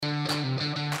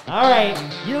All right,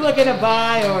 you're looking to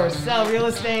buy or sell real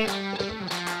estate?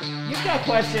 You've got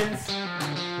questions.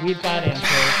 We've got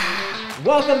answers.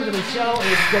 Welcome to the show.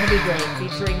 It's going to be great,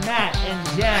 featuring Matt and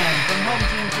Jen from Home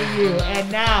Team For You. And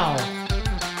now,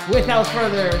 without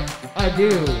further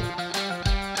ado,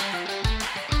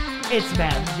 it's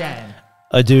Matt and Jen.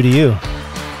 Adieu to you.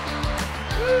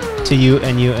 To you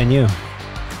and you and you.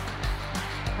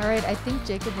 All right, I think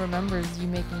Jacob remembers you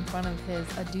making fun of his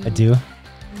adieu. Adieu.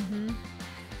 Mm-hmm.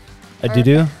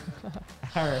 Adieu.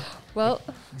 Our Well,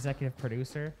 executive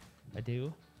producer,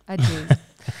 adieu. adieu.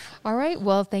 All right,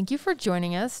 well, thank you for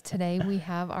joining us. Today we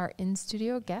have our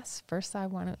in-studio guests. First, I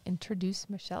want to introduce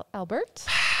Michelle Albert.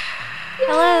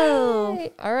 Hello.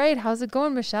 Yay. All right, how's it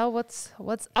going, Michelle? What's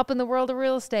up in the world of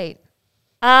real estate?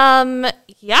 I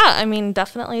mean,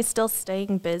 definitely still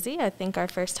staying busy. I think our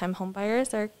first-time home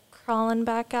buyers are crawling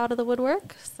back out of the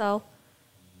woodwork. So,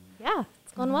 yeah,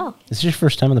 it's going well. Is this your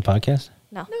first time on the podcast?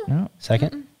 No. No.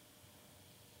 Second?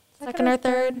 Second or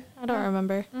third? I don't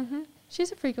remember. Mm-hmm. She's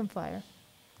a frequent flyer.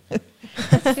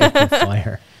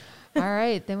 Flyer. All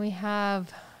right, then we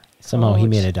have Somehow he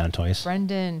Coach made it down twice.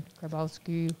 Brendan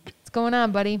Grabowski. What's going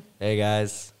on, buddy? Hey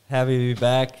guys, happy to be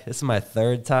back. This is my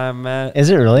third time, Matt. Is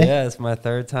it really? Yeah, it's my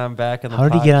third time back on the How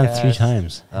podcast. did he get on 3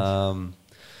 times?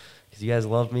 Because you guys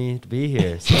love me to be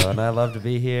here, and I love to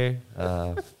be here.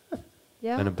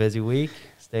 Yeah. Been a busy week,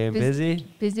 staying busy.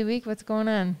 Busy week. What's going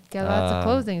on? Got lots of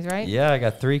closings, right? Yeah, I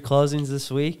got 3 closings this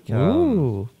week.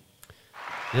 Ooh.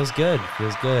 Feels good.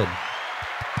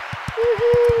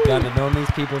 Gotten to know these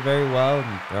people very well,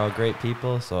 and they're all great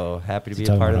people. So happy to be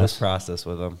a part of this process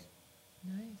with them.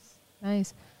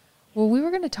 Nice. Well, we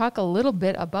were going to talk a little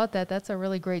bit about that. That's a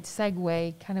really great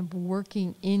segue, kind of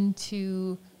working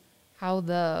into how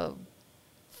the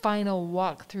final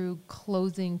walkthrough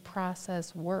closing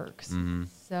process works. Mm-hmm.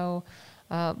 So,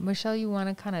 Michelle, you want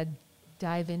to kind of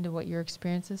dive into what your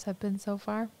experiences have been so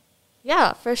far?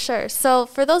 Yeah, for sure. So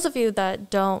for those of you that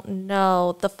don't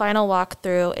know, the final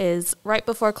walkthrough is right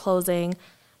before closing.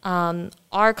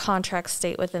 Our contracts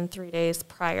state within 3 days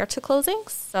prior to closing.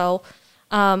 So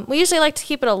we usually like to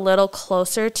keep it a little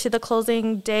closer to the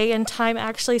closing day and time,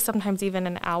 actually, sometimes even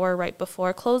an hour right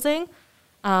before closing.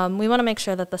 We want to make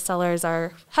sure that the sellers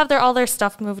have all their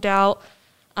stuff moved out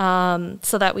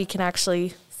so that we can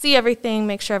actually see everything,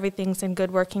 make sure everything's in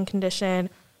good working condition.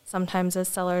 Sometimes as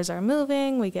sellers are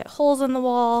moving, we get holes in the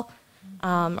wall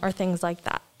or things like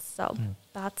that. So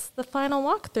that's the final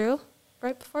walkthrough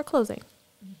right before closing.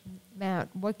 Matt,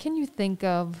 what can you think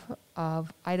of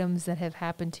items that have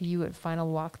happened to you at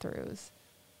final walkthroughs?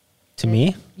 To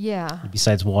me? Yeah.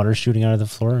 Besides water shooting out of the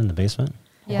floor in the basement?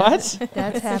 Yeah, What?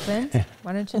 That's happened.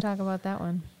 Why don't you talk about that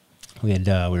one? We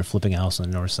were flipping a house on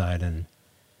the north side, and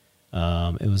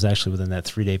it was actually within that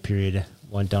 3-day period.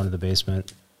 Went down to the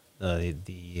basement.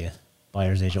 The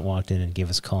buyer's agent walked in and gave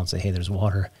us a call and said, "Hey, there's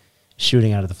water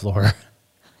shooting out of the floor."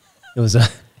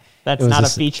 That's not a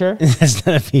feature? That's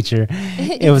not a feature.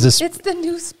 It's the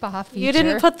new spa feature. You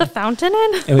didn't put the fountain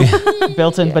in?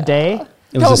 Built-in bidet?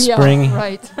 It was a spring.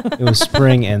 Right. It was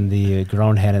spring, and the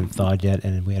ground hadn't thawed yet,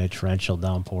 and we had a torrential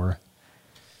downpour.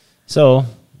 So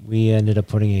we ended up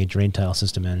putting a drain tile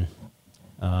system in.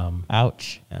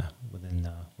 Ouch. Yeah,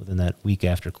 within that week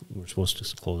after we were supposed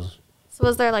to close. So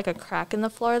was there like a crack in the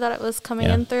floor that it was coming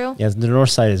in through? Yeah, the north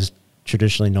side is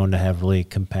traditionally known to have really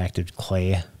compacted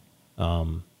clay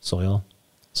soil.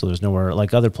 So there's nowhere,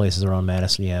 like other places around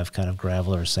Madison, you have kind of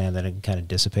gravel or sand that it can kind of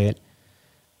dissipate.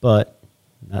 But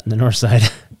not in the north side.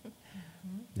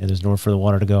 Yeah, there's nowhere for the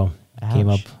water to go. It came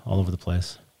up all over the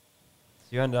place. So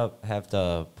you end up have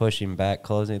to pushing back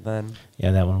closing then?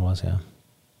 Yeah, that one was, yeah.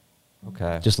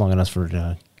 Okay. Just long enough for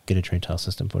to get a drain tile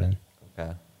system put in.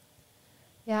 Okay.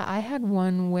 Yeah, I had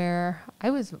one where I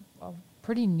was a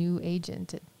pretty new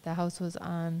agent. The house was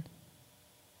on,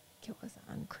 I think it was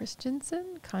on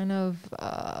Christensen, kind of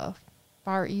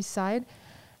far east side.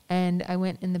 And I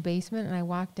went in the basement and I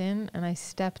walked in and I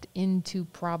stepped into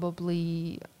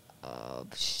probably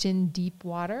shin deep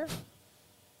water.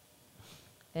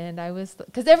 And I was,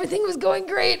 because everything was going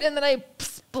great. And then I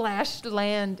splashed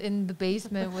land in the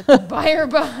basement with the buyer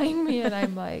behind me. And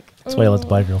I'm like, That's why I let the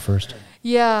buyer go first.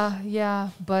 Yeah.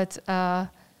 But,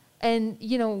 and,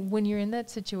 you know, when you're in that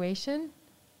situation,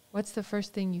 what's the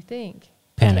first thing you think?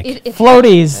 Panic.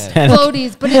 Floaties.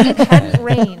 Floaties, but it hadn't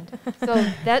rained. So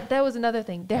that was another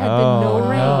thing. There had been no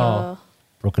rain. no.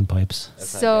 Broken pipes.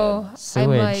 So I'm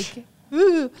Sewage. like,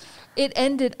 ooh. It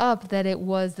ended up that it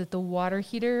was that the water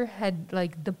heater had,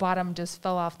 like, the bottom just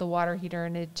fell off the water heater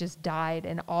and it just died.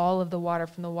 And all of the water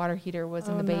from the water heater was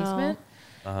in the basement.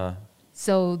 Uh-huh.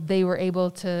 So they were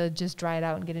able to just dry it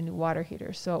out and get a new water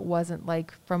heater. So it wasn't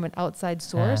like from an outside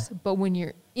source. But when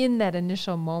you're in that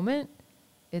initial moment,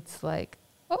 it's like,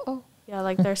 uh-oh. Yeah,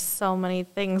 like there's so many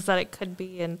things that it could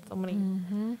be and so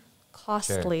many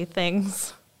costly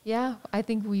things. Yeah, I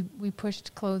think we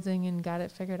pushed closing and got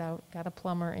it figured out, got a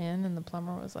plumber in, and the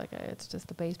plumber was like, it's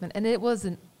just a basement. And it was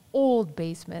an old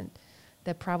basement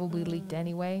that probably leaked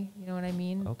anyway. You know what I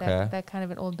mean? Okay. That kind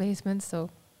of an old basement. So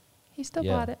he still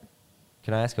bought it.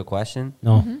 Can I ask a question?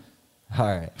 No. All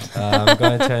right. I'm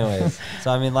going to anyways. So,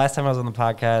 I mean, last time I was on the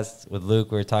podcast with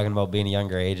Luke, we were talking about being a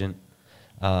younger agent.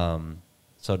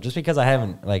 So just because I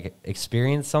haven't, like,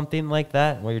 experienced something like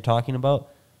that, what you're talking about,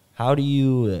 how do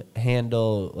you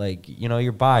handle, like, you know,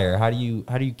 your buyer? How do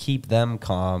you keep them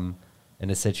calm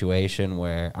in a situation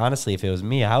where, honestly, if it was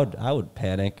me, I would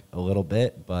panic a little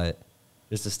bit, but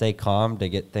just to stay calm, to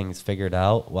get things figured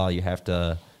out while you have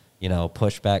to, you know,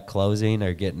 push back closing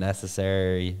or get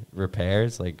necessary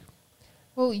repairs, like.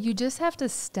 Well, you just have to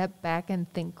step back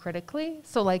and think critically.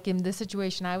 So, like, in the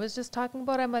situation I was just talking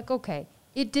about, I'm like, okay,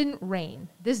 it didn't rain.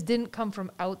 This didn't come from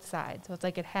outside. So it's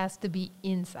like it has to be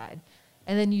inside.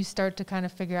 And then you start to kind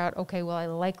of figure out, okay, well, I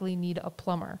likely need a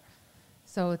plumber.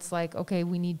 So it's like, okay,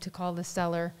 we need to call the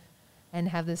seller and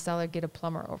have the seller get a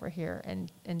plumber over here and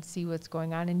see what's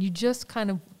going on. And you just kind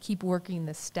of keep working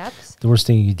the steps. The worst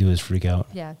thing you do is freak out.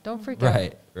 Yeah, don't freak out.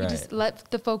 Right. You just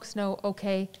let the folks know,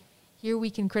 okay, here we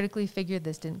can critically figure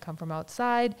this didn't come from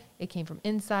outside. It came from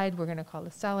inside. We're going to call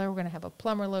the seller. We're going to have a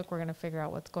plumber look. We're going to figure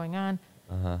out what's going on.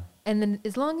 And then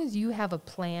as long as you have a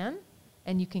plan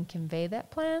and you can convey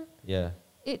that plan,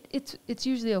 it's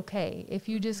usually okay. If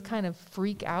you just kind of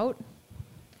freak out,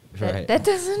 that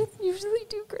doesn't usually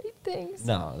do great things.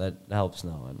 No, that helps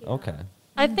no one. Okay.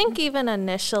 I think even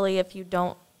initially, if you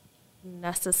don't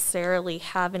necessarily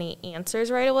have any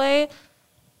answers right away,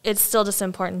 it's still just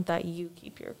important that you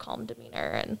keep your calm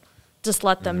demeanor and just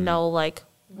let them know, like,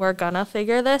 we're going to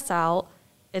figure this out.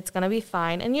 It's going to be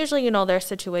fine. And usually you know their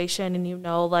situation and you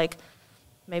know, like,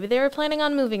 maybe they were planning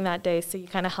on moving that day, so you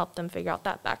kind of help them figure out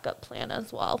that backup plan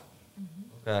as well.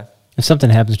 Okay. If something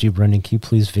happens to you, Brendan, can you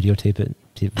please videotape it?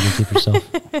 Videotape yourself.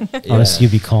 I want to see you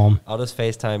be calm. I'll just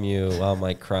FaceTime you while I'm,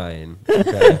 like, crying.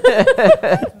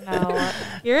 Okay. No,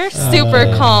 you're super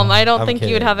calm. I don't think kidding.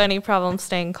 you would have any problem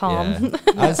staying calm. Yeah.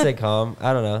 I'd stay calm.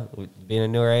 I don't know. Being a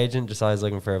newer agent, just always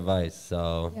looking for advice.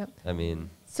 So, I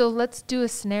mean. So let's do a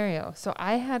scenario. So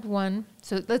I had one.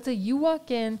 So let's say you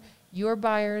walk in, your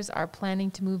buyers are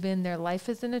planning to move in. Their life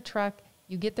is in a truck.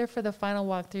 You get there for the final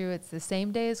walkthrough. It's the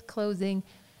same day as closing.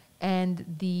 And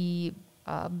the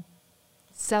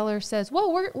seller says,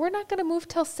 well, we're not going to move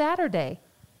till Saturday.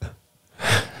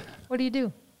 What do you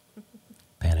do?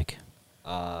 Panic.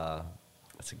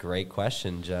 That's a great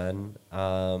question, Jen.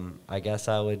 I guess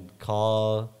I would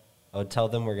tell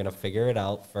them we're going to figure it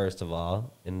out, first of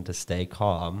all, and to stay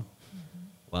calm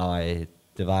while I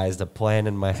devised a plan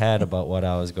in my head about what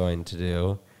I was going to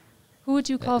do. Who would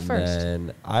you call first?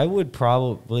 And I would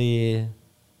call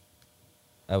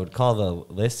the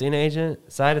listing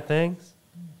agent side of things,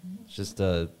 just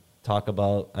to talk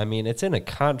about, I mean, it's in a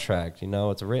contract, you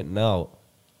know, it's written out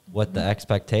what the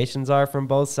expectations are from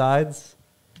both sides.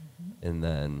 And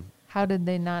then, how did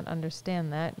they not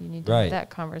understand that? You need to have that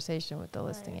conversation with the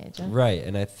listing agent. Right.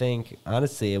 And I think,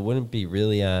 honestly, it wouldn't be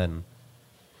really on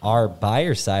our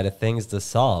buyer side of things to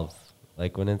solve.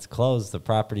 Like, when it's closed, the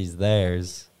property's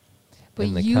theirs. But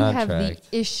you have the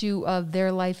issue of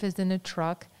their life is in a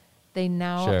truck. They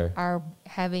now are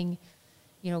having,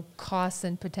 you know, costs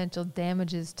and potential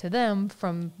damages to them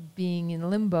from being in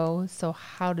limbo. So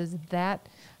how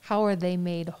are they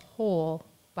made whole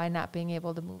by not being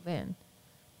able to move in?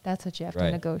 That's what you have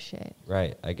to negotiate.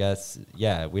 Right. I guess,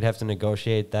 we'd have to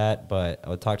negotiate that, but I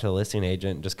would talk to the listing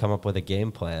agent and just come up with a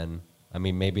game plan. I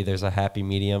mean, maybe there's a happy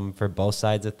medium for both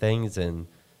sides of things. And,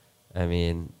 I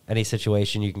mean, any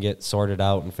situation you can get sorted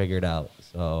out and figured out.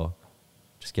 So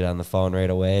just get on the phone right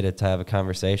away to have a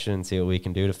conversation and see what we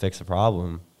can do to fix the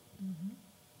problem.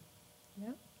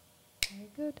 Yep. Very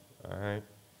good. All right.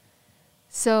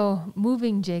 So,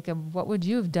 moving, Jacob, what would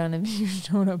you have done if you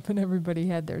showed up and everybody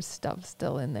had their stuff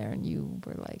still in there and you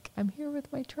were like, I'm here with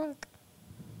my truck?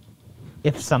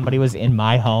 If somebody was in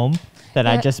my home that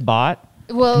I just bought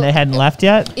and they hadn't left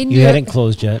yet? You hadn't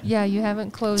closed yet. Yeah, you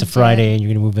haven't closed. It's a Friday and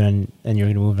you're going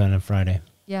to move in on a Friday.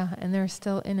 Yeah, and they're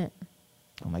still in it.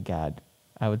 Oh, my God.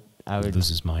 I would lose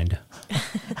his mind.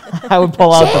 I would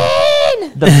pull out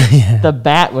the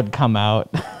bat would come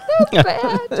out.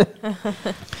 Bad.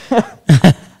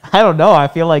 I don't know. I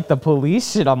feel like the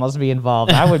police should almost be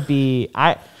involved. I'm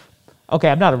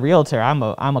not a realtor. I'm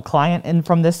a client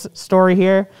from this story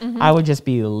here. I would just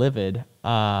be livid.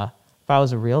 if I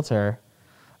was a realtor,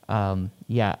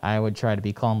 yeah, I would try to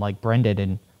be calm like Brendan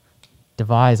and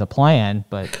devise a plan,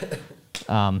 but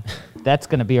that's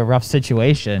going to be a rough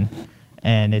situation,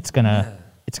 and it's going to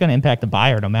impact the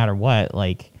buyer no matter what.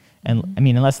 Like, and I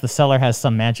mean, unless the seller has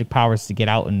some magic powers to get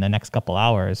out in the next couple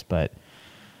hours, but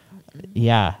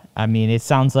yeah, I mean, it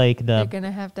sounds like They're going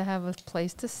to have a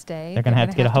place to stay. They're gonna have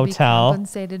to get a be hotel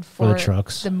compensated for the for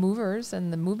trucks. the movers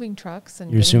and the moving trucks.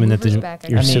 And You're getting assuming that movers back, I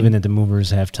you're guess. assuming that the movers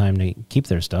have time to keep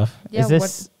their stuff. Yeah, is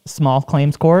this small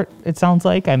claims court? It sounds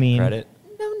like. I mean, Credit.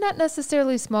 No, not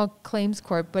necessarily small claims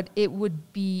court, but it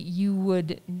would be, you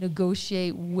would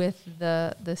negotiate with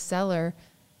the seller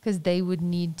because they would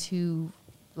need to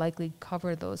likely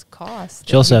cover those costs.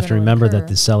 You also that have to you're gonna remember incur. that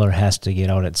the seller has to get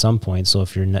out at some point. So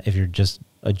if you're just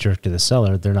a jerk to the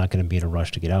seller, they're not going to be in a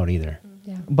rush to get out either.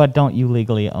 Yeah. but don't you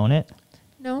legally own it?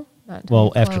 No, not until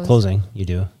Well, you after close. closing, you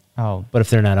do. Oh, But if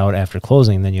they're not out after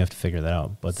closing, then you have to figure that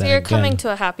out. But So then you're again, coming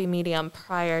to a happy medium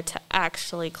prior to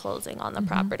actually closing on the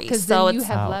property. Because So then you it's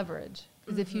have Oh. leverage.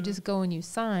 Because if you just go and you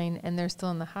sign and they're still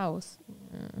in the house,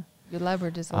 your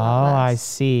leverage is a oh, lot less. I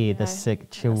see Yeah, the I guess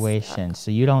situation. that- So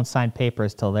you don't sign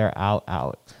papers till they're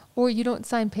out. Or you don't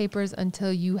sign papers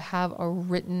until you have a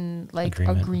written like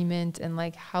Agreement. agreement and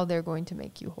like how they're going to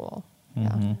make you whole. Yeah.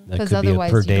 Mhm. that 'Cause could be a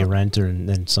otherwise per you day don't- rent or and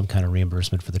then some kind of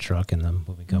reimbursement for the truck and the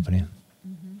moving company.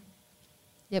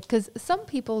 Yep, because some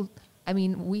people, I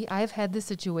mean, I've had this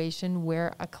situation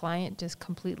where a client just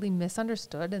completely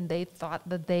misunderstood and they thought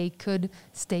that they could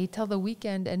stay till the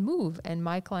weekend and move. And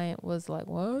my client was like,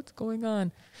 what's going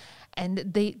on? And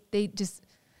they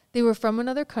were from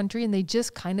another country and they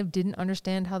just kind of didn't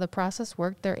understand how the process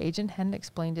worked. Their agent hadn't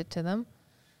explained it to them.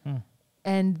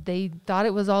 And they thought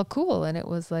it was all cool. And it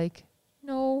was like,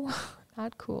 no,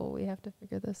 not cool. We have to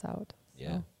figure this out.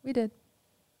 Yeah. So we did.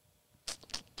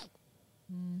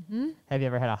 Have you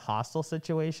ever had a hostile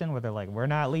situation where they're like, "We're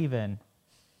not leaving"?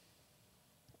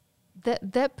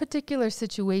 That particular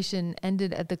situation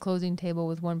ended at the closing table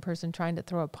with one person trying to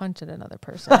throw a punch at another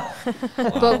person.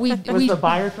 But we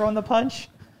buyer throwing the punch?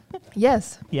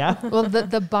 yes. Yeah. Well,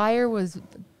 the buyer was,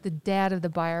 the dad of the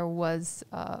buyer was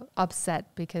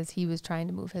upset because he was trying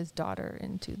to move his daughter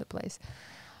into the place.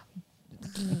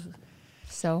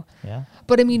 So, Yeah.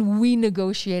 but I mean, we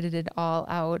negotiated it all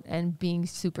out, and being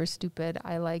super stupid,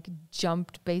 I like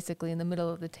jumped basically in the middle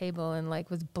of the table and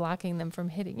like was blocking them from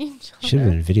hitting each other. Should have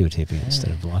been videotaping it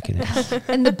instead of blocking it.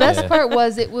 And the best part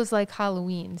was it was like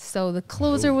Halloween, so the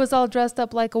closer was all dressed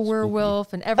up like a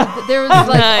werewolf, and there was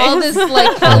like all this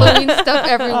like Halloween stuff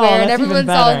everywhere, and that's even everyone's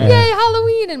all better. yay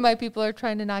Halloween, and my people are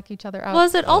trying to knock each other out.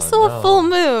 Was it also a full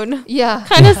moon? Yeah,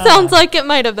 Kind of sounds like it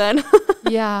might have been.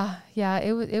 yeah.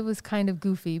 It was kind of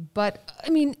goofy, but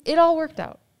I mean, it all worked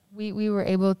out. We were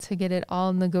able to get it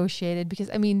all negotiated because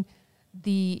I mean,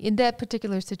 in that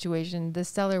particular situation, the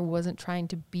seller wasn't trying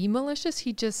to be malicious.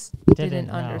 He just didn't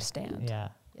know. understand. Yeah.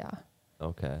 Yeah.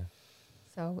 Okay.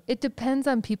 So it depends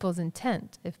on people's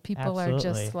intent. If people are just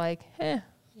Absolutely. like,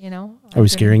 you know. Are we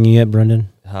scaring you yet, Brendan?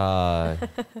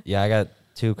 Yeah, I got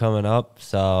 2 coming up.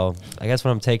 So I guess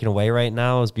what I'm taking away right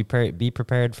now is be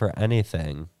prepared for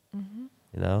anything.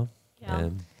 You know? Yeah.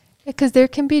 And Because there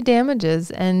can be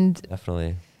damages, and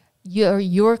definitely.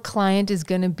 your client is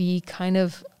going to be kind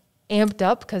of amped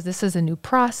up because this is a new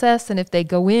process. And if they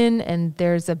go in and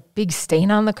there's a big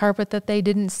stain on the carpet that they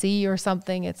didn't see or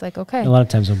something, it's like, okay. A lot of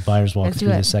times when buyers walk Let's do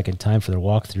through it. the second time for their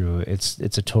walkthrough, it's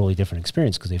a totally different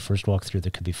experience because they first walk through.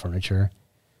 There could be furniture,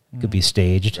 it could be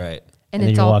staged, Right. And then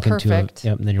it's you're all walking perfect.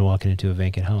 and then you're walking into a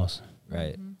vacant house.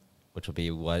 Right. Which will be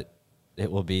what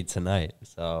it will be tonight.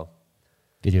 So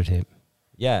Videotape.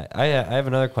 yeah, I have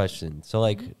another question. So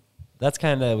like that's we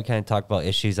kind of talked about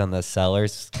issues on the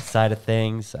seller's side of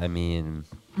things. I mean,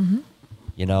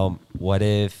 you know, what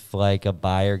if like a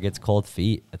buyer gets cold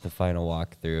feet at the final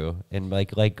walkthrough, and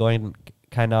like going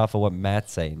kind of off of what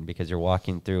Matt's saying, because you're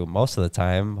walking through most of the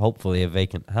time, hopefully a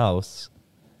vacant house,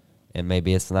 and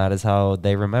maybe it's not as how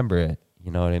they remember it.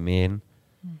 You know what I mean?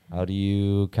 How do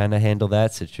you kind of handle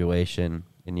that situation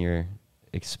in your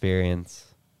experience?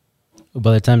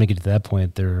 By the time they get to that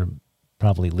point, they're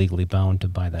probably legally bound to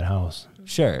buy that house.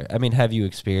 Sure. I mean, have you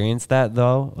experienced that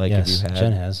though? Like, yes, have you had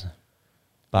Jen has.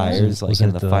 buyers like Wasn't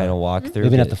in it the final walkthrough?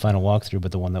 Maybe not the final walkthrough,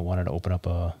 but the one that wanted to open up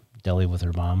a deli with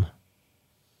her mom.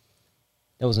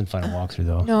 That wasn't final walkthrough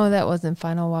though. No, that wasn't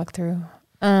final walkthrough.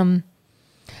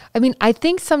 I mean, I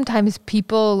think sometimes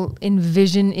people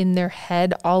envision in their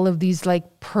head all of these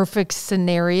like perfect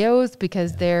scenarios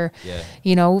because they're, Yeah.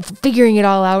 you know, figuring it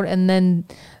all out, and then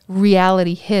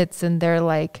reality hits and they're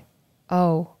like,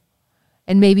 oh.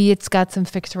 And maybe it's got some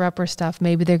fixer-upper stuff.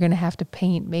 Maybe they're going to have to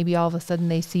paint. Maybe all of a sudden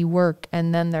they see work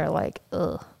and then they're like,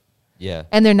 ugh. Yeah.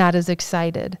 And they're not as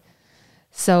excited.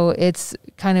 So it's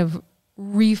kind of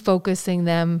refocusing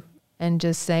them and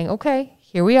just saying, okay,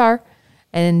 here we are.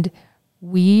 And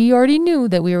we already knew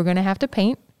that we were going to have to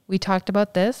paint. We talked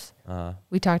about this.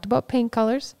 We talked about paint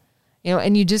colors.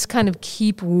 And you just kind of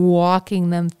keep walking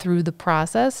them through the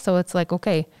process. So it's like,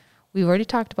 okay, we've already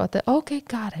talked about that. Okay,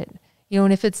 got it.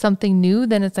 And if it's something new,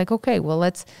 then it's like, okay, well,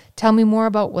 tell me more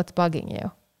about what's bugging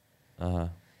you.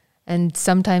 And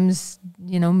sometimes,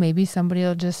 maybe somebody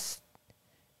will just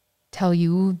tell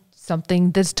you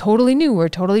something that's totally new or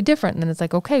totally different. And then it's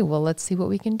like, okay, well, let's see what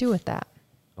we can do with that.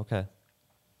 Okay.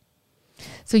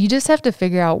 So you just have to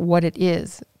figure out what it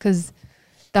is, because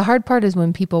the hard part is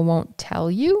when people won't tell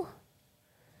you.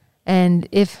 And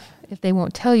if they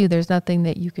won't tell you, there's nothing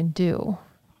that you can do.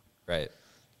 Right.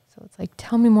 So it's like,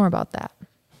 tell me more about that.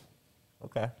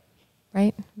 Okay.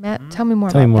 Right? Matt, tell me more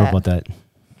Tell about me more that. about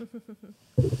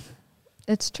that.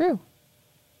 It's true.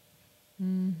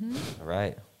 All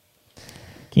right.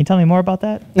 Can you tell me more about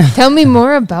that? Tell me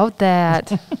more about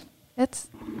that. That's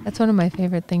one of my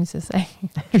favorite things to say.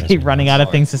 Keep running out of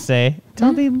things to say.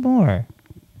 Tell me more.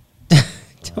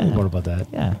 Tell me more about that.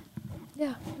 Yeah.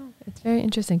 Yeah, it's very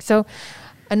interesting. So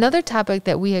another topic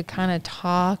that we had kind of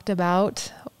talked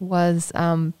about was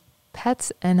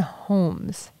pets and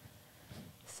homes.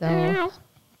 So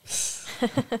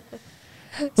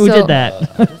Who did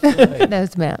that? that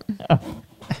was Matt.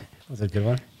 Was it a good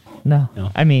one? No.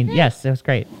 No. I mean, yes, it was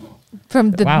great.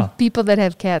 From the Wow. people that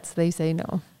have cats, they say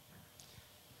no.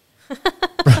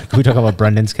 Can we talk about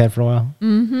Brendan's cat for a while?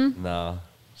 No,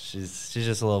 she's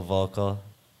just a little vocal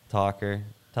talker.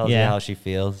 Tells you Yeah. how she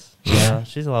feels. Yeah,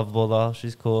 she's lovable though.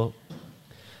 She's cool.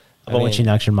 How about when she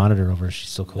knocks your monitor over? She's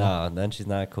so cool. No, then she's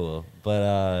not cool.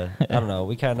 But I don't know.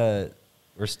 We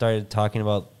started talking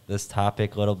about this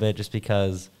topic a little bit just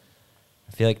because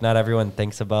I feel like not everyone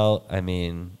thinks about. I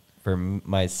mean, for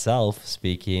myself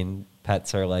speaking,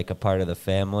 pets are like a part of the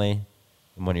family.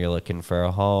 And when you're looking for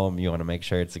a home, you want to make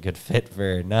sure it's a good fit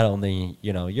for not only,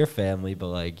 your family, but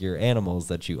like your animals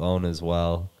that you own as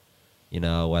well.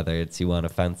 Whether it's you want a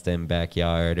fenced in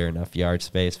backyard or enough yard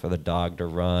space for the dog to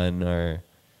run, or,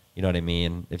 you know what I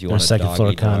mean? If you Or a want a second floor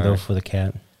doggy door, condo for the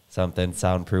cat. something,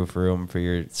 soundproof room for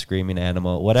your screaming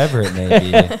animal, whatever it may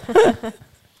be.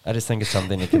 I just think it's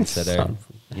something to consider.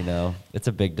 It's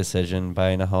a big decision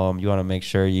buying a home. You want to make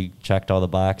sure you checked all the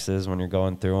boxes when you're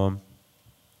going through them.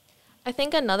 I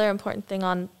think another important thing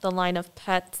on the line of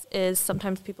pets is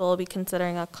sometimes people will be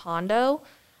considering a condo,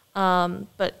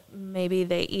 but maybe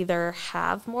they either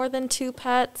have more than 2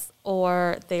 pets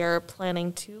or they're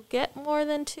planning to get more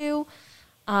than 2.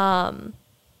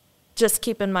 Just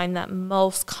keep in mind that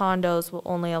most condos will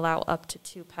only allow up to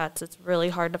 2 pets. It's really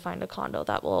hard to find a condo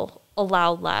that will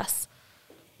allow less,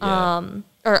 or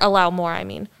allow more, I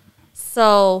mean.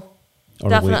 So Or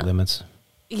weight limits.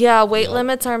 Yeah, weight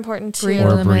limits are important too. Breed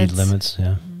Or breed limits. limits,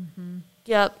 yeah.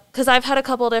 Yep, because I've had a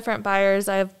couple different buyers.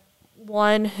 I have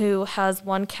one who has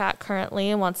 1 cat currently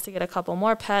and wants to get a couple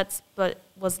more pets, but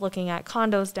was looking at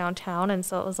condos downtown, and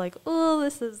so it was like, oh,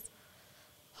 this is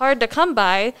hard to come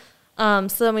by.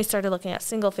 So then we started looking at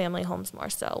single-family homes more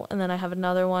so. And then I have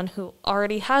another one who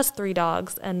already has 3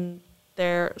 dogs, and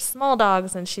they're small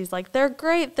dogs, and she's like, they're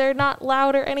great. They're not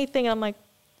loud or anything. I'm like,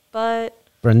 but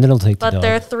Brendan will take the dog.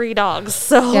 they're 3 dogs,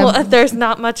 so Yeah. there's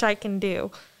not much I can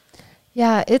do.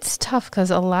 Yeah, it's tough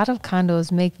because a lot of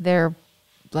condos make their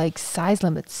size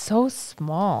limits so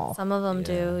small. Some of them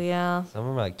do, yeah. Some of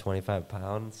them are like 25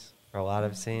 pounds for a lot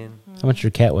I've seen. How much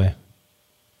your cat weigh?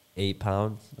 8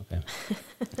 pounds. Okay.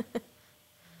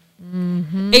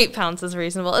 8 pounds is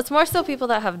reasonable. It's more so people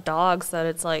that have dogs that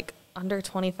it's like under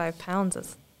 25 pounds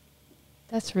is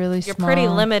That's really you're small. pretty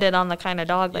limited on the kind of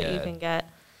dog that you Yeah. can get.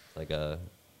 Like a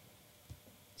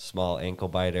small ankle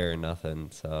biter or nothing.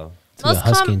 So It's like a Most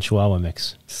husky com- and chihuahua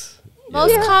mix.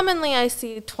 Most commonly I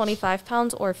see 25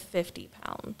 pounds or 50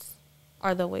 pounds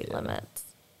are the weight limits.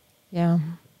 Yeah.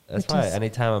 that's Which why is-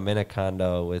 anytime I'm in a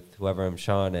condo with whoever I'm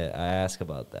showing it, I ask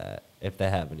about that, if they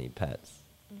have any pets.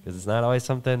 Because it's not always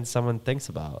something someone thinks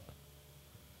about.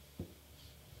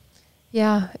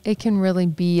 Yeah, it can really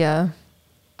be a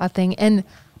thing. And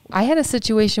I had a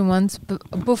situation once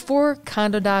before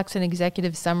condo docs and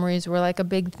executive summaries were like a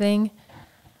big thing.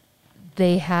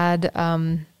 They had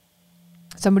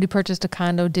somebody purchased a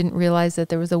condo, didn't realize that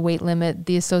there was a weight limit.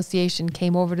 The association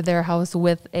came over to their house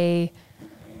with a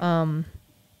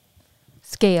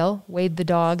scale, weighed the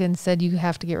dog, and said, you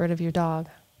have to get rid of your dog.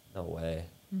 No way.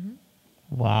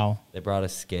 Wow. They brought a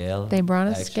scale. They brought a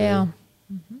actually. scale.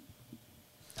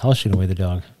 How else should I weigh the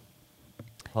dog?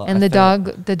 Well, And I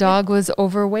the dog was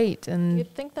overweight, and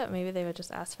You'd think that maybe they would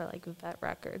just ask for like vet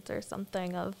records or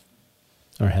something of.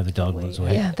 Or have the dog lose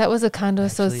weight. yeah, that was a condo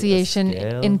Actually, a association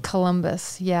scale? in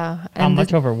Columbus. Yeah, How and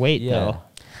much overweight Yeah. though?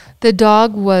 the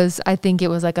dog was, I think it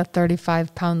was like a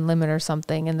 35-pound limit or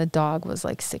something, and the dog was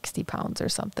like 60 pounds or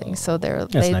something. So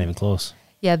That's not even close.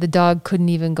 yeah, the dog couldn't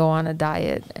even go on a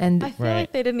diet, and I feel Right.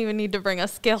 like they didn't even need to bring a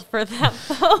scale for that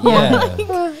though. Yeah.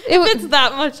 it was It's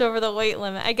that much over the weight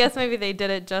limit. I guess maybe they did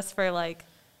it just for like.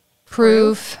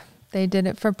 proof. They did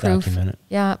it for proof. Document it.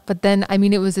 Yeah, but then I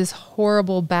mean, it was this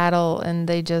horrible battle, and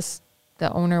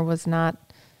the owner was not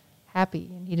happy,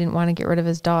 and he didn't want to get rid of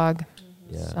his dog.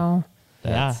 Yeah. So,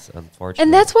 That's unfortunate.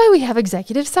 and that's why we have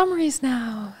executive summaries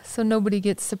now, so nobody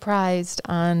gets surprised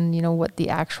on what the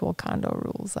actual condo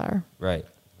rules are. right.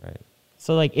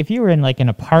 So like if you were in like an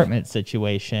apartment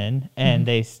situation and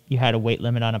you had a weight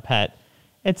limit on a pet,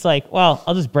 it's like, well,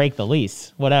 I'll just break the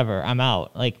lease. Whatever, I'm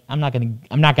out. Like I'm not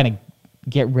gonna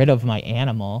get rid of my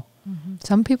animal.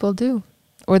 Some people do,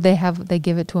 or they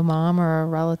give it to a mom or a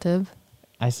relative.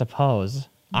 I suppose.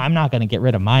 I'm not gonna get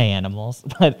rid of my animals,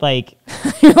 but like,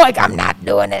 You're like, I'm not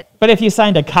doing it. but if you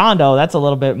signed a condo, that's a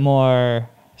little bit more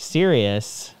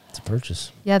serious. It's a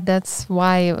purchase. Yeah, that's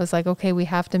why it was like, okay, we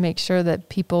have to make sure that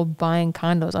people buying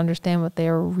condos understand what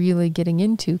they're really getting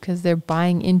into, because they're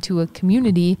buying into a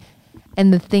community.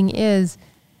 And the thing is,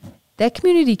 that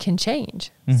community can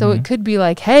change. So it could be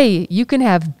like, hey, you can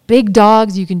have big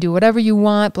dogs, you can do whatever you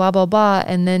want, blah, blah, blah.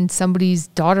 And then somebody's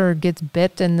daughter gets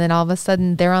bit, and then all of a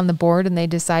sudden they're on the board and they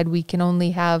decide we can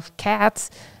only have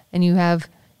cats, and you have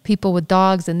people with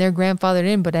dogs and they're grandfathered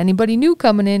in, but anybody new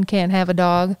coming in can't have a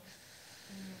dog.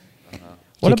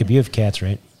 Jacob, you have cats,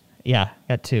 right? Yeah,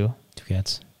 got two. 2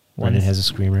 cats. One Brendan is- has a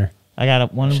screamer. I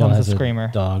got one of Michelle them's has a screamer.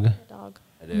 Dog. Dog.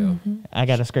 I do. I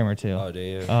got a screamer too. Oh, do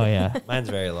you? Oh yeah, Mine's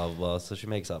very lovable, so she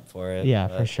makes up for it. yeah,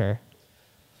 but for sure.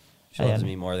 She I loves had-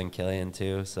 me more than Killian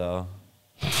too, so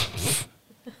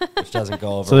which doesn't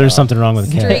go over. So there's well. something wrong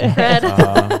with the cat.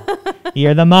 Street cred.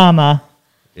 You're the mama.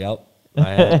 Yep.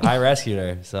 I rescued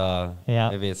her, so Yeah.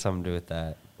 maybe it's something to do with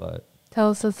that. But Tell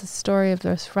us the story of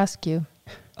this rescue.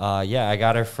 yeah, I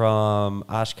got her from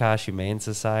Oshkosh Humane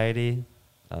Society.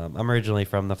 I'm originally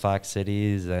from the Fox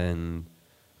Cities, and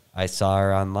I saw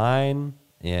her online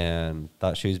and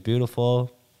thought she was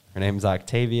beautiful. Her name's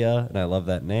Octavia, and I love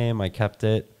that name. I kept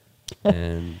it,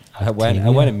 and I went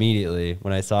Octavia? immediately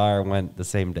when I saw her. I went the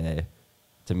same day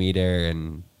to meet her,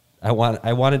 and I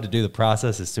wanted to do the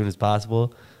process as soon as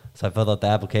possible, so I filled out the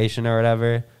application or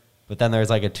whatever. But then there was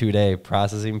like a 2-day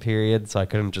processing period, so I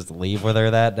couldn't just leave with her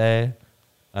that day,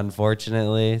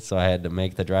 unfortunately. So I had to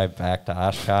make the drive back to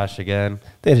Oshkosh again.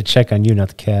 They had to check on you, not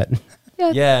the cat.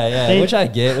 Yeah, They- which I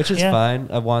get, which is Yeah. fine.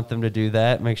 I want them to do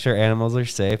that, make sure animals are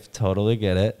safe. Totally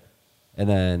get it. And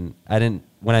then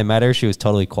when I met her, she was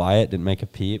totally quiet, didn't make a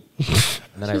peep.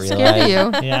 And then I Scared of realized,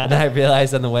 you. Yeah. and then I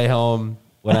realized on the way home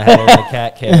when I had her in the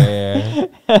cat carrier,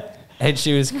 and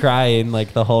she was crying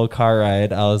like the whole car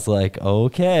ride. I was like,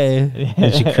 okay,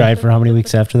 And she cried for how many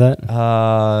weeks after that?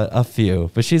 a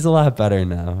few, but she's a lot better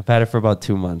now. I've had her for about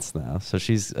 2 months now, so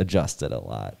she's adjusted a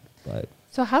lot. But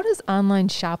So how does online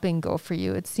shopping go for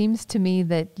you? It seems to me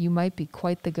that you might be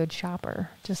quite the good shopper.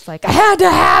 Just like, I had to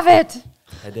have it.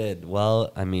 I did.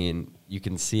 Well, I mean, you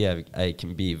can see I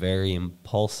can be very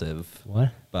impulsive What?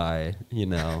 by,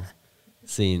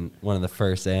 seeing one of the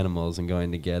first animals and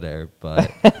going to get her.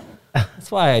 But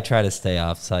that's why I try to stay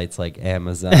off sites like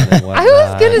Amazon and whatnot. I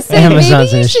was going to say, Amazon's maybe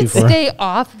an you issue should for her. stay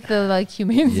off the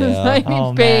Humane Yeah. Society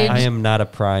Oh, man. page. I am not a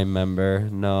Prime member.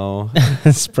 No.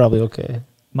 It's probably okay.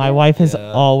 My wife is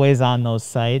Yeah. always on those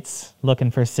sites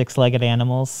looking for 6-legged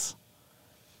animals.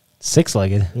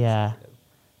 6-legged. Yeah.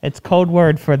 It's code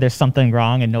word for there's something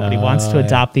wrong and nobody wants to yeah.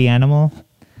 adopt the animal.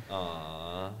 Aww.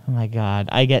 Oh my God.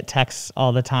 I get texts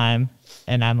all the time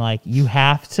and I'm like, you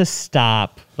have to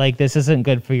stop. Like, this isn't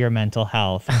good for your mental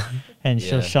health. And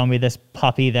she'll Yeah. show me this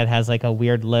puppy that has like a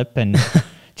weird lip and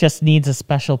just needs a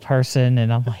special person.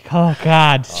 And I'm like, oh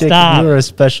God, Jacob, stop. you are a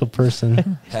special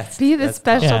person. Be the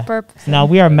special Yeah. purpose No,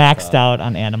 we are maxed out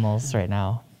on animals right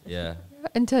now. Yeah.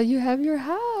 until you have your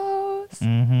house.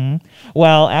 Hmm.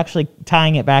 Well, actually,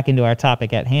 tying it back into our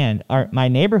topic at hand, my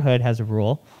neighborhood has a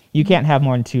rule: you can't have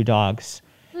more than 2 dogs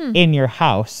in your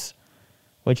house,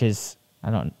 which is I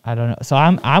don't know. So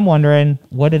I'm wondering,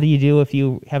 what do you do if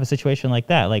you have a situation like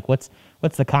that? Like, what's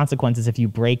the consequences if you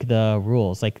break the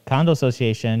rules? Like condo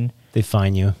association, They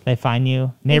fine you. they fine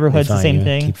you. They Neighborhood's the fine same you,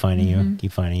 thing. Keep finding you.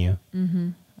 Keep finding you.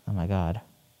 Oh my God.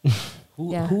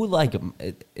 Yeah. Who like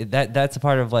that's a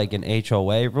part of like an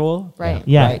HOA rule, Right.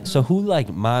 Yeah. Right? So who like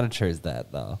monitors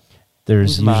that though?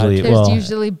 There's Who's modular? usually There's well,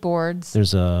 usually boards.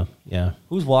 there's a yeah.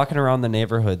 Who's walking around the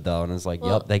neighborhood though, and is like,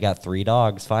 Well, "Yep, they got 3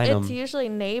 dogs. Find It's them." usually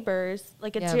neighbors.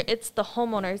 Like Yeah. it's the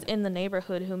homeowners in the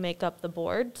neighborhood who make up the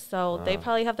board. So they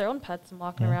probably have their own pets and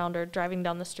walking Yeah. around or driving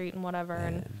down the street and whatever,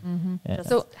 and Yeah. just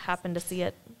So- happen to see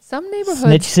it. Some neighborhoods,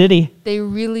 Snitch City. they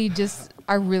really just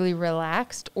are really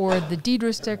relaxed, or the deed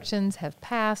restrictions have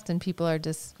passed and people are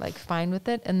just like fine with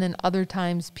it. And then other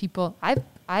times people,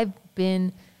 I've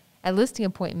been at listing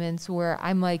appointments where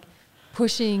I'm like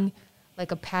pushing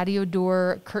like a patio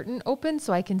door curtain open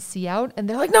so I can see out, and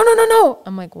they're like, no, no, no, no.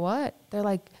 I'm like, what? They're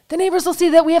like, the neighbors will see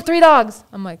that we have 3 dogs.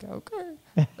 I'm like,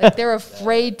 okay. Like they're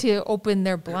afraid to open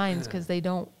their blinds because they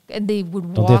don't, and they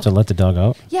would Don't they have walk. to let the dog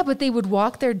out? Yeah, but they would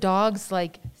walk their dogs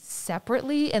like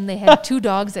separately, and they had 2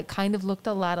 dogs that kind of looked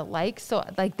a lot alike. So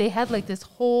like they had like this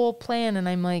whole plan, and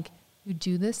I'm like, you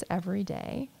do this every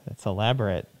day? That's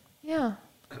elaborate. Yeah.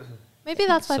 Maybe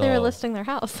that's why they were So- listing their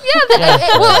house.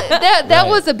 Well, that Right.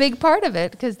 was a big part of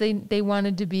it because they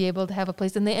wanted to be able to have a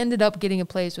place, and they ended up getting a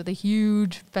place with a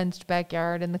huge fenced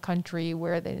backyard in the country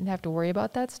where they didn't have to worry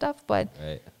about that stuff. But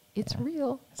Right. it's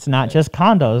real. It's not just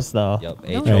condos though. Yep.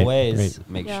 No. HOAs. Right.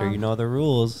 Make Yeah. sure you know the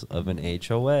rules of an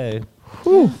HOA.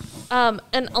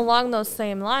 And along those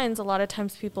same lines, a lot of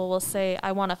times people will say,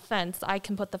 I want a fence. I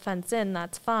can put the fence in,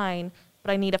 that's fine,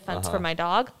 but I need a fence for Uh-huh. my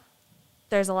dog.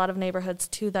 There's a lot of neighborhoods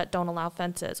too that don't allow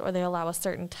fences, or they allow a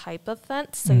certain type of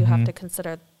fence, so you have to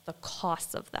consider the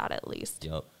cost of that at least.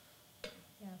 Yep.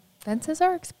 Fences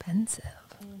are expensive.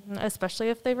 Especially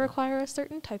if they require a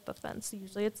certain type of fence.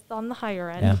 Usually it's on the higher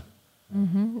end. Yeah.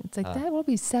 Mm-hmm. It's like, that will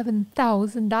be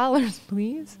 $7,000,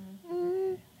 please.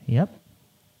 Yep.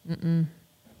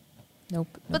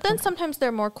 Nope. But then sometimes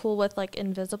they're more cool with like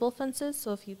invisible fences.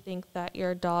 So if you think that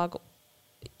your dog,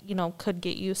 could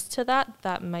get used to that,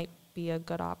 that might be a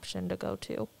good option to go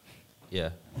to. Yeah.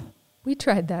 We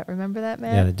tried that. Remember that,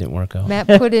 Matt? Yeah, that didn't work out. Matt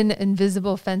put in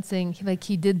invisible fencing.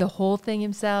 He did the whole thing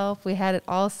himself. We had it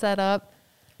all set up.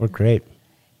 Worked great.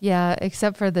 Yeah,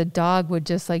 except for the dog would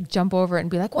just like jump over it and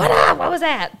be like, "What up? What was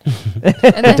that?" and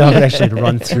The then dog would actually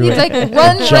run and through he'd it. like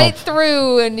run Jump. right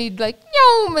through, and he'd like,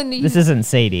 "Yum!" And he, This isn't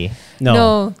Sadie.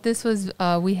 No, this was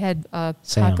we had a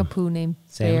Sam. cockapoo named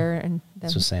Sam. Bear, and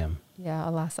this was Sam. yeah,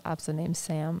 a Lhasa Apso named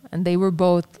Sam, and they were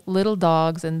both little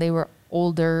dogs, and they were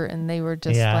older, and they were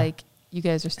just Yeah. like, "You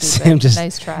guys are stupid.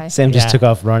 Nice try." Sam just Yeah. took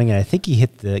off running, and I think he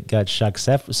hit the gut shock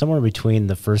somewhere between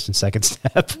the first and second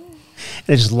step.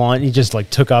 And he just like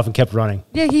took off and kept running.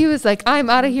 Yeah, he was like, "I'm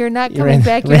out of here, not You're coming in-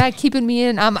 back. You're not keeping me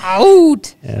in. I'm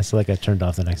out." Yeah, so like I turned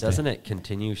off the next Doesn't day. it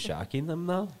continue shocking them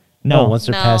though? No, once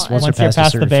they're No, past Once you're a past the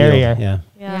certain barrier. field, yeah.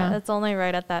 Yeah, Yeah. it's only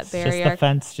right at that it's just barrier. the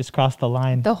fence just crossed the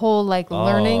line. The whole like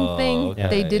learning Oh, thing, okay,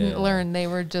 they didn't yeah. learn. They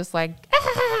were just like,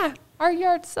 our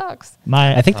yard sucks,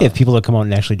 I think they have people that come out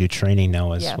and actually do training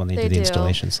now as Yeah, when they they do the do.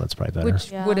 installation, so that's probably better.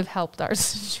 which Yeah. would have helped our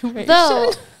situation.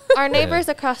 Though our neighbors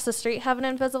across the street have an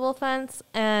invisible fence,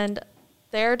 and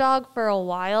their dog for a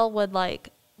while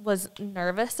was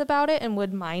nervous about it and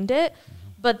would mind it,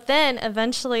 but then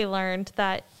eventually learned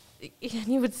that. And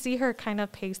you would see her kind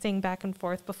of pacing back and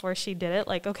forth before she did it,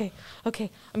 like, okay,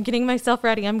 I'm getting myself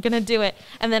ready, I'm gonna do it,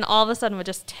 and then all of a sudden would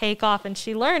just take off, and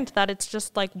she learned that it's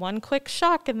just like one quick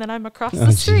shock, and then I'm across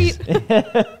the street.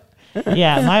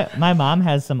 Yeah, my mom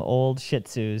has some old Shih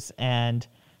Tzus, and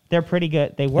they're pretty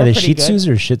good. They were Are they pretty Shih good. Tzus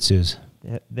or Shih Tzus?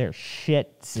 They're Shih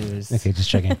Tzus. Okay, just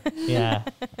checking. Yeah.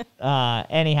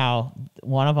 Anyhow,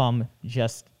 one of them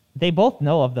they both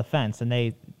know of the fence, and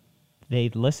they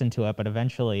listen to it, but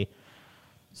eventually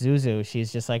Zuzu,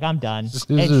 she's just like, I'm done.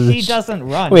 Zuzu. And she doesn't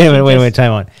run. Wait She a minute, just-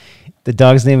 time out. The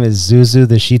dog's name is Zuzu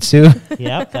the Shih Tzu.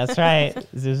 Yep, that's right.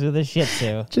 Zuzu the Shih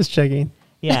Tzu. Just checking.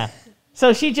 Yeah.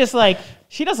 So she just like,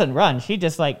 she doesn't run. She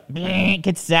just like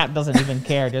gets zapped, doesn't even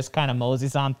care, just kind of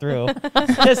moseys on through.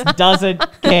 Just doesn't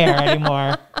care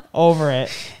anymore. Over it.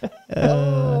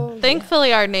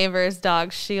 Thankfully, our neighbor's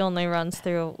dog, she only runs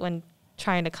through when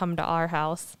trying to come to our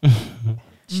house.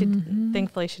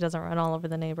 Thankfully, she doesn't run all over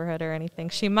the neighborhood or anything.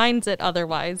 She minds it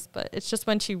otherwise, but it's just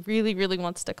when she really, really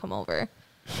wants to come over.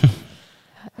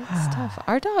 It's tough.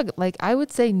 Our dog, like I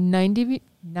would say 99%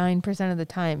 of the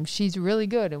time, she's really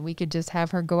good, and we could just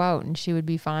have her go out and she would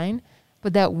be fine.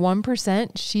 But that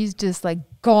 1%, she's just like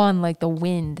gone like the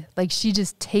wind. Like she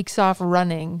just takes off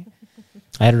running.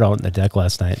 I had her out on the deck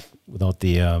last night without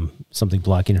the something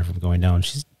blocking her from going down.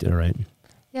 She's did all right.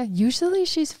 Yeah, usually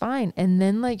she's fine. And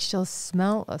then like she'll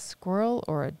smell a squirrel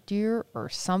or a deer or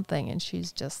something, and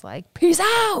she's just like, "Peace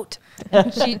out."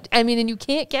 And you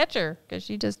can't catch her because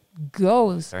she just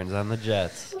goes. Turns on the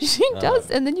jets. She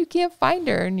does, and then you can't find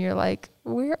her, and you're like,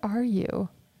 "Where are you?"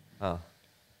 Oh.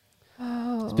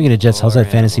 Oh, Speaking of Jets, how's Poor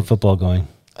that fantasy animals. football going?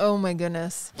 Oh my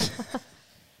goodness.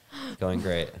 Going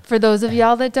great. For those of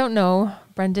y'all that don't know,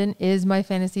 Brendan is my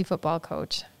fantasy football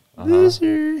coach.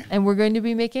 Loser. And we're going to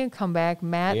be making a comeback.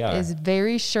 Matt We are. is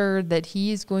very sure that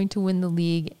he is going to win the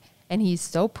league. And he's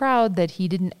so proud that he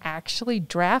didn't actually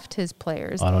draft his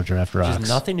players. Auto draft rocks. There's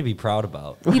nothing to be proud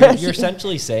about. He- You're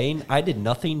essentially saying I did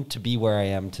nothing to be where I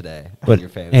am today. But Your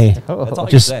fantasy. hey, That's all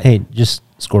just you're saying. just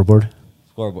scoreboard.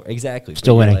 Scoreboard. Exactly.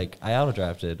 Still But you're winning. Like I auto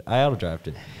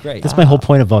drafted. Great. That's my whole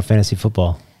point about fantasy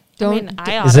football. Don't, I mean,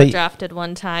 I Is that- auto drafted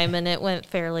one time and it went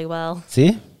fairly well.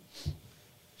 See?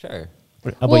 Sure. How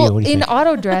about well, you? What do you in think?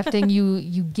 auto drafting,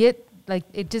 you get like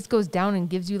it just goes down and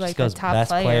gives you like Just a goes top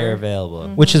best player player. available.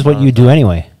 Which is what you do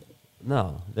anyway.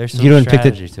 No, there's You some don't pick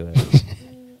the- strategy to it.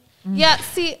 Yeah,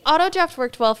 see, auto draft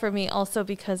worked well for me also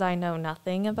because I know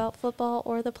nothing about football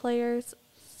or the players.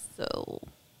 So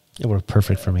It worked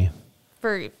perfect for me.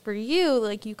 for you,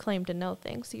 like you claim to know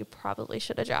things, so you probably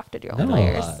should have drafted your I own know a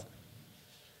players. lot.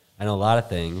 I know a lot of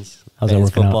things. How's that Fantasy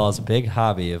working out? football is a big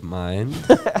hobby of mine.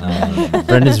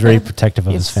 Brendan's very protective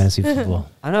of his It's- fantasy football.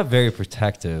 I'm not very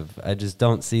protective. I just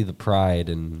don't see the pride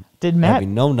in Did Matt-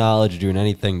 having no knowledge doing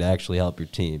anything to actually help your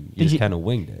team. You Did just you- kind of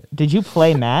winged it. Did you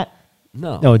play Matt?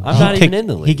 No, No, I'm he not even picked- in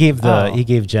the league. He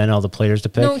gave Jen all the players to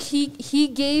pick. No, he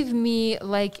gave me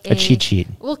like A cheat sheet.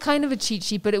 Well, kind of a cheat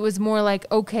sheet, but it was more like,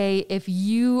 okay, if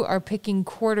you are picking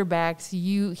quarterbacks,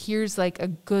 here's like a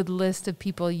good list of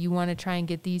people you want to try and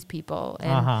get these people,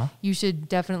 and Uh-huh. you should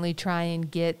definitely try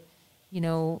and get,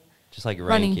 just like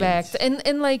running rankings. backs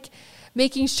and like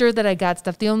making sure that I got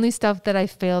stuff. The only stuff that I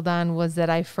failed on was that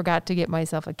I forgot to get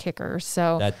myself a kicker.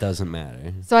 So That doesn't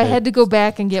matter. so I had to go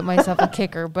back and get myself a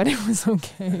kicker, but it was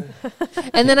okay.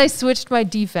 And then I switched my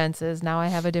defenses. Now I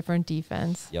have a different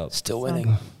defense. Yup, Still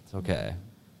winning. it's okay.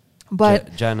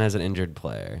 But Jen has an injured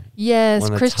player. yes,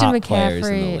 One of the Christian top players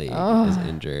in the McCaffrey. league Oh, is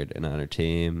injured and on her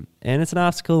team, and it's an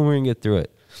obstacle, and we're gonna get through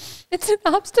it. it's an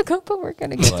obstacle, but we're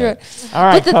going to get through it. All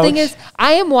right, But the thing coach. is,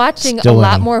 I am watching Still a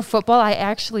lot winning. more football. I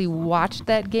actually watched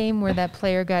that game where that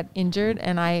player got injured,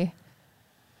 and I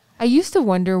used to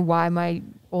wonder why my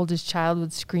oldest child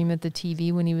would scream at the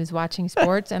TV when he was watching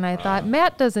sports, and I thought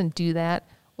Matt doesn't do that.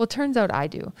 Well, turns out I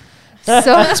do. So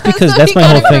It's because So that's he my got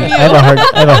whole it from thing. you.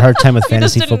 I have a hard time with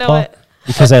fantasy didn't know football it.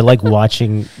 because I like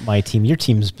watching my team. Your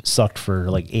team's sucked for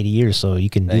like 80 years, so you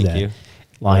can do Thank that. you.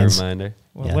 Lions. Reminder.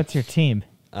 Yeah. What's your team?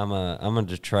 I'm a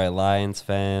Detroit Lions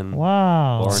fan.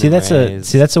 Wow. Born See, and that's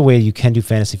raised. a way you can do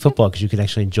fantasy football because you can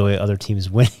actually enjoy other teams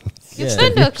winning. You've Yeah.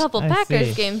 been to a couple I Packers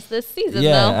see. games this season,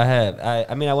 Yeah, though. I have.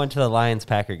 I mean, I went to the Lions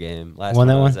Packer game last Won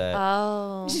time that I was one? at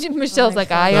Oh. Michelle's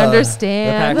like, I the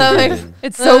understand. Packers That makes- game.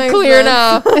 It's That so makes clear sense.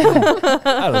 now.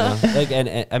 I don't know. Like,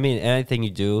 and I mean, anything you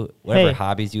do, whatever Hey.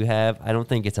 hobbies you have, I don't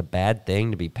think it's a bad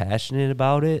thing to be passionate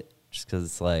about it. Just because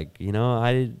it's like,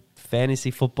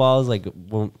 fantasy football is like,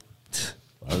 well,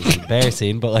 it's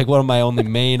embarrassing, but like one of my only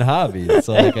main hobbies.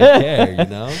 So like, I care,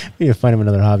 We need to find him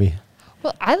another hobby.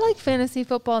 Well, I like fantasy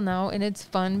football now, and it's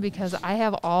fun because I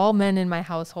have all men in my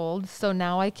household. So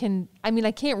now I can't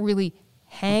really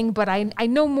hang, but I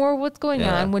know more what's going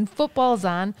Yeah. on. When football's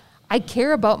on, I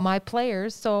care about my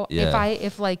players. So Yeah.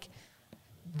 if like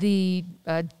the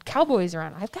Cowboys are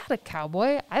on, I've got a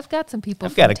cowboy. I've got some people.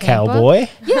 I've got a from Tampa. cowboy.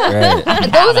 Yeah,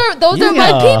 Right. those are my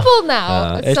Yeah. people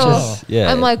now. It's so just-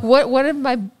 yeah. I'm like,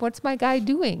 what's my guy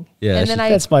doing? Yeah, and it's then just- I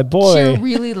That's my boy. cheer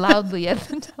really loudly at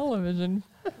the television.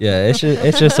 Yeah, it's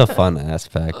just a fun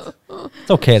aspect. It's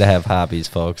okay to have hobbies,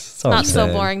 folks. It's all I'm Not so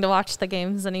saying. boring to watch the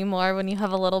games anymore when you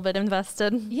have a little bit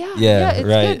invested. Yeah, Yeah, it's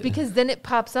right. good because then it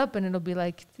pops up and it'll be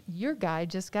like, your guy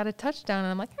just got a touchdown,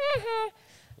 and I'm like,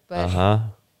 but Uh huh.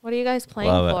 What are you guys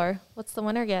playing Love it. for? What's the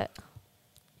winner get?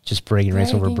 Just bragging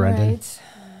rights over bragging Brendan. rights.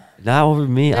 Not over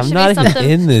me. There I'm should not be even something-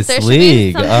 in this there should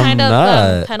league. Be some I'm kind of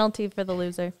not. penalty for the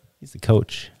loser. He's the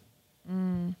coach.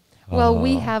 Well,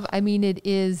 we Oh. have. I mean,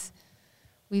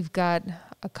 we've got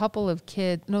a couple of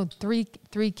kids. No, three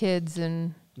kids,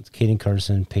 and It's Caden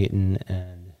Carson, Peyton,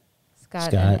 and Scott,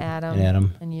 Scott and Adam, and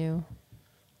Adam. and you.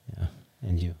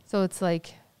 and you. So it's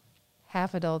like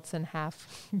half adults and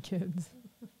half kids.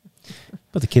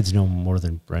 But the kids know more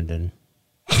than Brendan.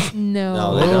 No.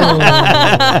 No, they don't.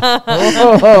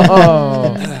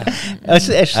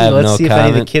 Actually, I have let's no see if any of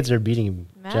the comment. kids are beating him.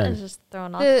 Matt Jen. is just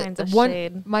throwing all kinds of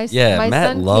shade. My Yeah, my Matt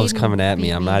son loves Caden coming at me.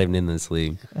 beat I'm not even in this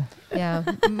league. Yeah,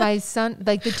 my son.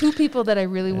 Like the two people that I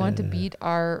really want to beat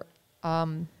are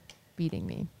beating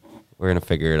me. We're gonna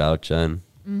figure it out, Jen.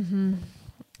 Mm-hmm.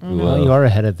 Well, you are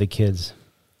ahead of the kids.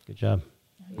 Good job.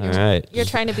 All right. You're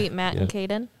trying to beat Matt and Yeah.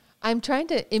 Caden? I'm trying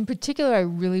to. In particular, I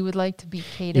really would like to beat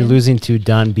Caden. You're losing to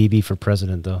Don Beebe for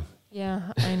president, though.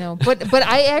 Yeah, I know. But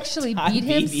I actually Don beat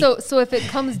him. Beebe. So if it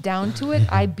comes down to it,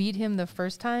 I beat him the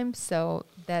first time. So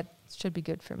that should be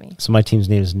good for me. So my team's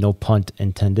name is No Punt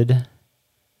Intended.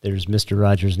 There's Mr.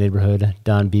 Rogers Neighborhood,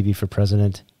 Don Beebe for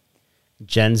president,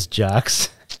 Jen's Jocks.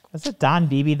 Was it Don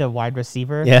Beebe, the wide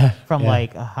receiver? Yeah, From yeah.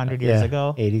 like 100 years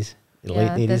ago? 80s, Yeah, late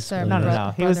 80s. that's our No, no, bro-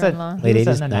 no. He was brother-in-law. he was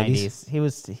 80s, in the 90s?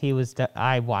 90s. He was.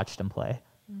 I watched him play.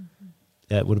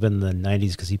 Yeah, it would have been the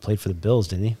 90s because he played for the Bills,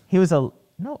 didn't he? He was a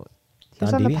no. He was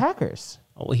Don on the Beebe? Packers.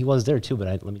 Oh, well, he was there too, but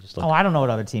let me just look. Oh, I don't know what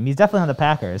other team. He's definitely on the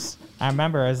Packers. I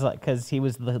remember as like because he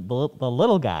was the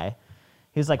little guy.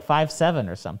 He was like 5'7"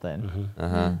 or something.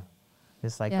 Uh-huh.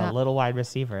 He's like Yeah. the little wide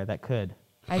receiver that could.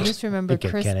 I just remember Think it,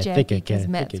 Chris Kenneth, Jackie think it, because Kenneth,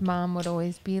 Matt's think it. mom would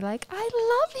always be like, I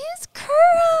love his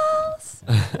curls.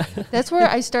 That's where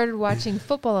I started watching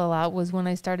football a lot was when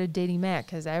I started dating Matt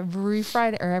because every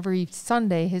Friday or every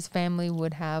Sunday his family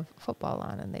would have football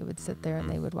on and they would sit there and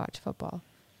they would watch football.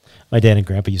 My dad and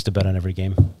grandpa used to bet on every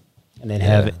game, and they'd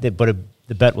have Yeah. it.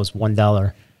 The bet was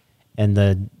 $1, and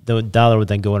the dollar would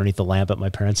then go underneath the lamp at my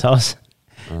parents' house.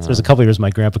 So there's a couple of years my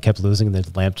grandpa kept losing, and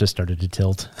the lamp just started to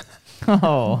tilt.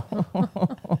 Oh,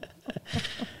 All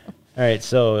right,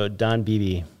 so Don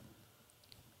Beebe,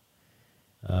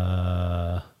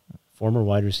 former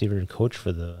wide receiver and coach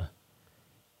for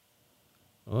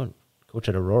coach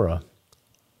at Aurora.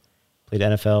 Played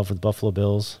NFL for the Buffalo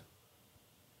Bills,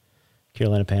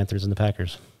 Carolina Panthers, and the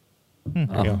Packers. There you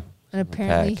go. And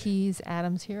apparently Pack. he's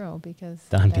Adam's hero because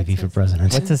Don that's Beebe for his-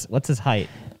 president. what's his height?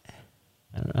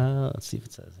 I don't know, let's see if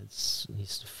it says.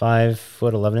 He's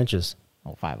 5'11".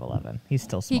 Oh, 5'11". He's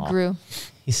still He small. grew.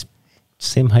 He's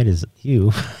same height as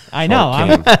you, I know.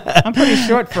 King. I'm pretty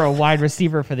short for a wide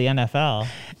receiver for the NFL.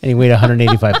 and he weighed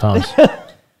 185 pounds.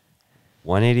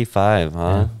 185,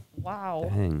 huh? Wow.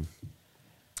 Dang.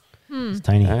 He's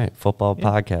tiny. All right, football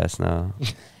podcast now.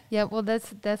 Yeah, well,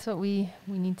 that's what we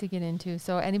need to get into.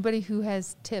 So anybody who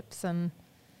has tips on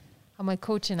how my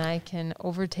coach and I can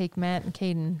overtake Matt and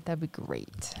Caden, that'd be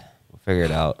great. We'll figure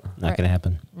it out. Not going to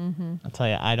happen. I'll tell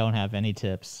you, I don't have any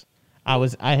tips. I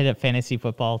had a fantasy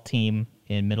football team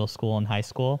in middle school and high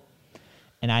school,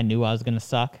 and I knew I was going to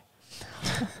suck.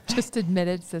 Just admit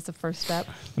it. That's the first step.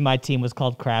 My team was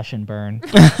called Crash and Burn.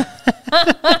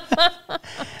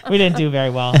 We didn't do very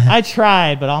well. I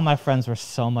tried, but all my friends were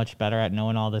so much better at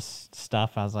knowing all this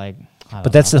stuff. I was like,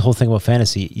 But that's the whole thing about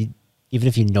fantasy. Even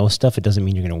if you know stuff, it doesn't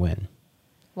mean you're going to win.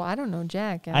 Well, I don't know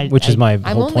Jack. Which is my I'm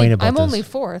whole only point about I'm this. only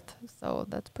fourth, so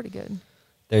that's pretty good.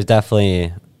 There's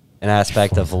definitely an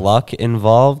aspect of luck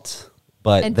involved,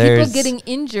 but And there's people getting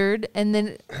injured and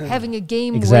then having a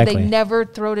game Exactly. where they never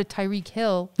throw to Tyreek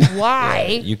Hill.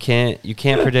 Why? you can't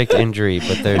predict injury,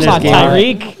 but there's Come on, a lot,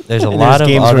 Tyreek. there's a And lot there's of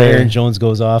games where other Aaron Jones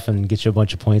goes off and gets you a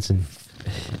bunch of points and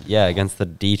against the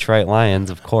Detroit Lions,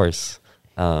 of course.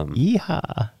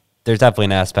 yeehaw. There's definitely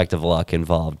an aspect of luck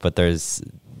involved, but there's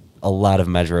a lot of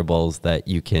measurables that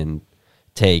you can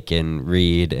take and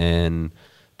read and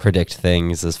predict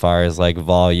things as far as like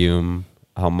volume,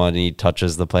 how many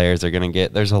touches the players are going to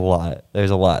get. There's a lot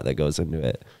that goes into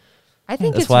it. I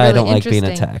think That's it's why really I don't like being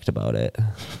interesting. attacked about it.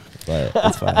 But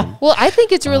it's fine. Well, I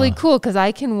think it's really cool because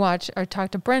I can watch or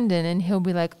talk to Brendan and he'll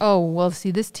be like, "Oh, well,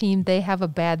 see, this team they have a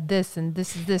bad this and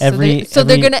this is this, so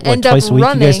they're going to end up twice a week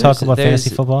running." you guys talk about There's-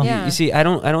 fantasy football? Yeah. You see, I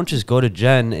don't just go to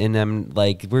Jen and I'm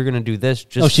like, we're gonna do this.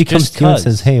 Just Oh, she comes just to you and 'cause.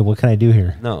 says, "Hey, what can I do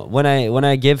here?" No, when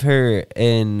I give her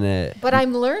an But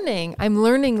I'm learning.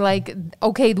 Like,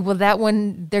 okay, well, that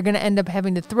one they're going to end up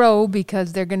having to throw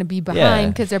because they're going to be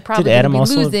behind because they're probably going to Adam be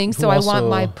also- losing. who So I want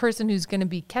my also- person who's going to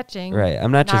be catching. right,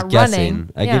 I'm not just not guessing. running.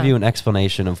 I Yeah. give you an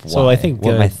explanation of why. So I think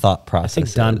what my thought I process.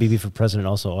 think Don is. Beebe for president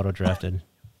also auto drafted.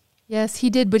 Yes, he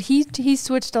did, but he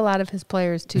switched a lot of his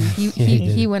players too. He he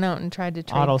did. he went out and tried to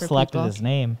trade Auto for selected people. his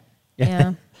name.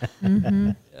 Yeah.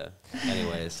 Yeah. It's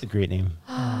Anyways, a great name.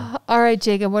 All right,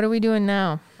 Jacob, what are we doing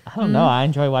now? I don't know. I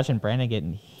enjoy watching Brandon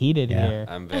getting heated Yeah. here.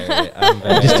 I'm very.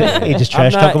 He just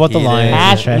I'm trash not talk about the heated. Lions.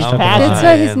 Passion- Just trash talk about passion. the That's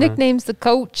Lions. why his fine. nickname's the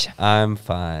coach. I'm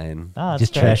fine. Oh, that's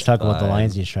Just great. trash talk about the fine.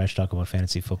 Lions. You just trash talk about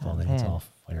fantasy football. Then it's man. all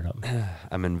fired up.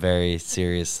 I'm in very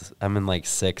serious. I'm in like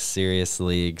 6 serious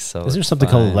leagues. So Is there it's something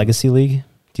called a fine. legacy league?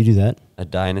 Do you do that? A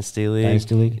dynasty league?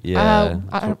 Dynasty league? Yeah.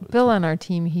 Bill on our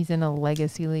team, he's in a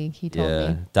legacy league. He told Yeah,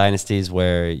 me. dynasties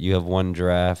where you have one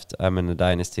draft. I'm in a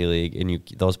dynasty league, and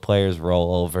those players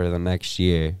roll over the next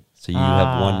year. So you have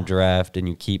Ah. one draft, and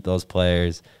you keep those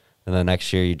players, and the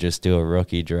next year you just do a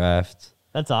rookie draft.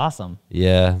 That's awesome.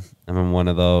 Yeah, I'm in one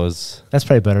of those. That's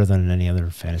probably better than any other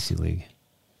fantasy league.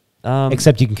 Um,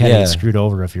 Except you can kind of yeah. get screwed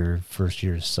over if your first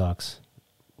year sucks.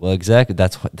 Well, exactly.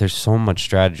 That's what. There's so much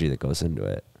strategy that goes into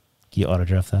it. Can you auto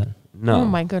draft that? No, Oh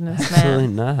my goodness, absolutely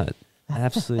man. not.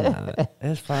 Absolutely not.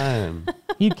 It's fine.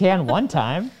 You can one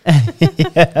time.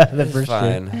 It's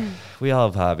fine. We all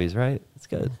have hobbies, right? It's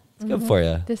good. It's good for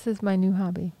you. This is my new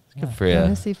hobby. It's good for you.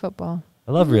 Fantasy football.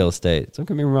 I love real estate. Don't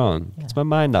get me wrong. It's my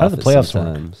mind How off do the it playoffs work?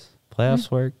 sometimes.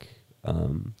 Playoffs work.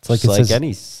 It's like It's it like says-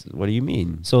 any. What do you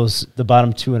mean? So the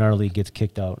bottom two in our league gets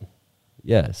kicked out.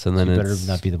 Yes, and So then you better it's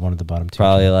not be the one of the bottom two.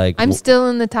 probably like I'm still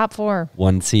in the top 4.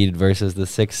 1 seed versus the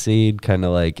 6 seed, kind of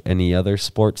like any other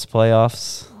sports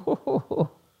playoffs.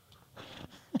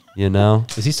 You know,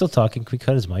 Is he still talking? Can we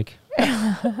cut his mic?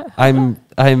 I'm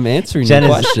answering Jen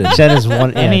your is, question. Jen is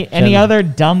one. Any Jen, other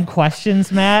dumb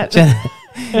questions, Matt?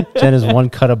 Jen is one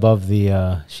cut above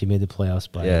the. She made the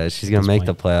playoffs by. Yeah, she's gonna make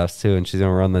the playoffs too, and she's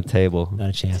gonna run the table. Not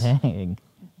a chance. Dang.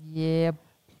 Yep.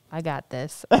 I got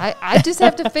this. I just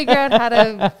have to figure out how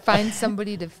to find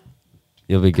somebody to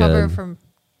You'll be cover good. from.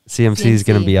 CMC is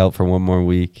gonna CMC. be out for 1 more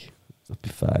week. It'll be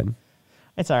fine.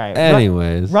 It's all right.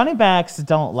 Anyways, Running backs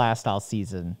don't last all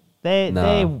season.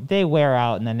 No. They wear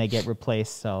out and then they get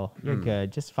replaced. So you're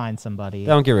good. Just find somebody. they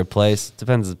don't get replaced.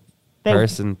 Depends the They-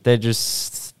 person.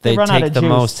 They run out take of the juice.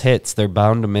 most hits. They're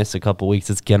bound to miss a couple weeks.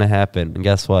 It's gonna happen. And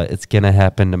guess what? It's gonna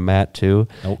happen to Matt too.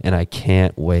 Nope. And I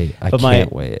can't wait. I But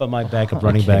can't wait. But my backup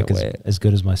running can't back is wait. as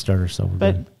good as my starter. So we're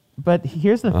But good. but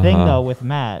here's the thing Uh-huh. though with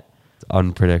Matt. It's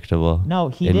unpredictable. No,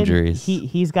 he injuries. didn't.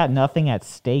 He's got nothing at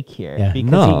stake here. Yeah.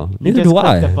 Because No, he neither just do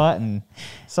clicked the I. button.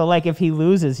 So like if he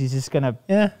loses, he's just gonna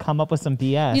Yeah. come up with some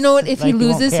BS. You know what? If Like, he won't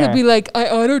loses, he'll care. be like, I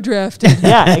auto drafted.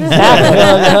 Yeah, exactly.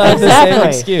 He'll have the same exactly.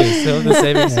 excuse. He'll have the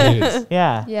same excuse.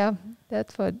 Yeah. Yeah,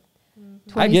 that's what.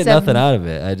 I get 27 nothing out of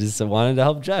it. I just wanted to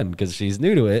help Jen because she's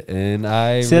new to it, and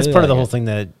I See, that's really part of the like whole it. thing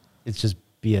that it's just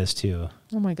BS too.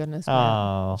 Oh my goodness. man.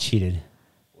 Oh. Cheated.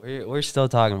 We're still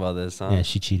talking about this, huh? Yeah,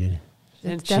 she cheated. She It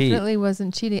didn't cheat. definitely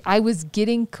wasn't cheating. I was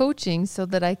getting coaching so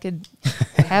that I could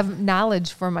have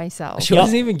knowledge for myself. She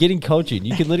wasn't even getting coaching.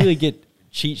 You can literally get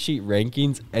cheat sheet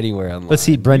rankings anywhere online. But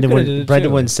see, You Brendan coulda did it too.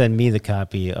 wouldn't send me the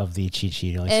copy of the cheat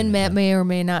sheet. He only sent And it Matt to- may or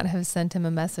may not have sent him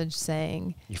a message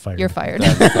saying, You fired. "You're him. fired."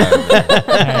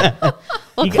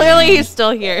 Well, clearly he's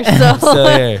still here. So Still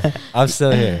here. I'm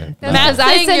still here. No, Matt because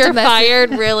I saying sent a you're message- fired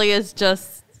really is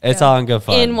just It's all in good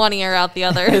fun. in one ear out the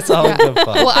other. It's all in good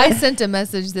fun. Well, I sent a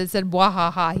message that said,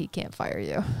 "Wahaha, he can't fire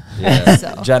you." Yeah.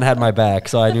 So. Jen had my back,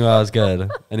 so I knew I was good.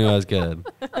 I knew I was good.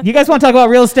 You guys want to talk about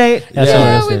real estate? That's yeah, what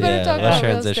I Yeah, was we saying. better talk let's about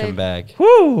real transition estate. back.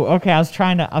 Whoo. Okay, I was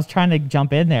trying to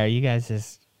jump in there. You guys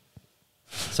just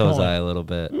So was I a little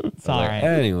bit. It's all right.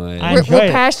 Anyway, I We're enjoy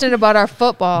it. passionate about our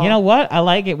football. You know what? I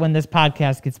like it when this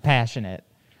podcast gets passionate.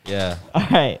 yeah. All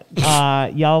right.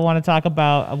 Y'all want to talk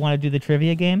about I want to do the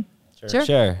trivia game? Sure.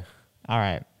 Sure. All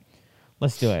right.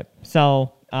 Let's do it.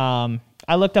 So,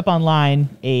 I looked up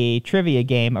online a trivia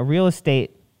game, a real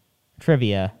estate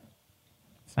trivia.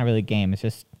 It's not really a game, it's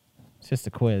just a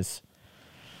quiz.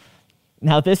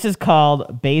 Now, this is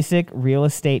called Basic Real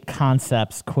Estate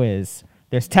Concepts Quiz.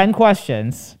 There's 10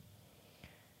 questions.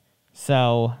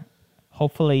 So,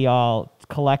 hopefully y'all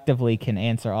collectively can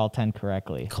answer all 10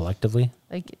 correctly. Collectively.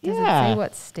 Like, does it Yeah. say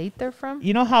what state they're from?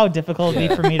 You know how difficult it'd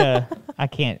be for me to I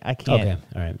can't. Okay.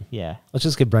 All right. Yeah. Let's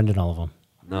just get Brendan all of them.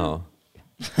 No.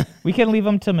 We can leave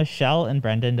them to Michelle and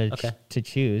Brendan to Okay. to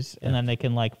choose, and then they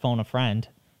can like phone a friend.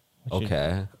 which would-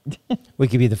 Okay. We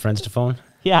could be the friends to phone.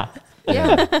 Yeah.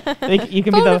 Yeah. You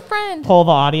can Phone be a the friend. poll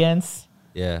the audience.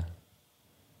 Yeah.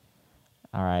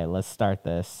 All right, let's start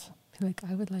this. Like,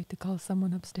 I would like to call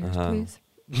someone upstairs, Uh-huh. please.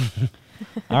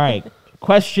 All right.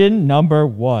 Question number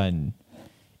 1.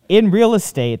 In real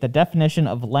estate, the definition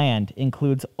of land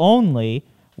includes only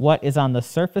what is on the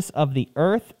surface of the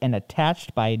earth and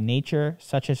attached by nature,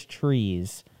 such as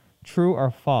trees. True or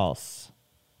false?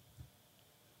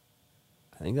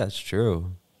 I think that's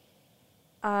true.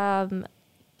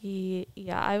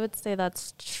 Yeah, I would say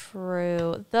that's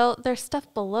true. Though there's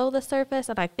stuff below the surface,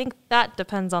 and I think that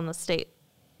depends on the state.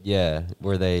 Yeah.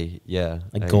 Were they? Yeah.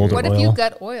 Like I gold agree. What oil. if you've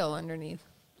got oil underneath?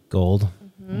 Gold.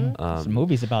 There's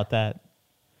movies about that.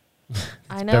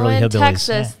 I know Beverly in Hillbillies.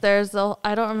 Texas there's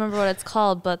I don't remember what it's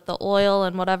called, but the oil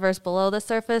and whatever's below the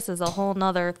surface is a whole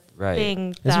nother Right.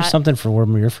 thing. Is there something for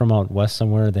where you're from out west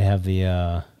somewhere? They have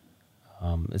the.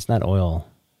 It's not oil,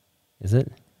 is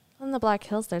it? in the Black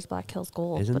Hills there's Black Hills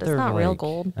gold, Isn't but it's there, not real like-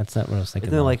 gold. That's not what I was thinking.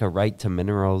 Isn't there about. like a right to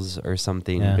minerals or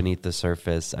something Yeah. beneath the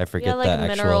surface? I forget Yeah, like the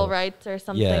mineral actual rights or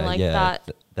something like that.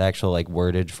 The actual like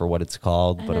wordage for what it's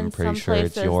called, And but in I'm pretty some sure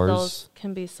it's places, yours. Those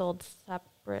can be sold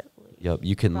separately. Yep,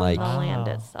 you can from like the land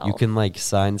Wow. itself. you can like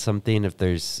sign something if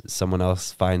there's someone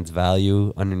else finds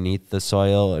value underneath the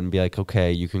soil and be like,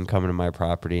 okay, you can come into my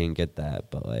property and get that,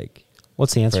 but like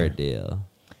What's the for a answer? deal.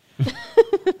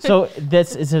 So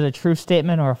this is it a true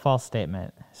statement or a false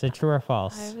statement? Is it true or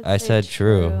false? would I say said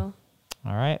true.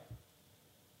 All right.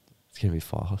 It's gonna be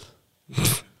false.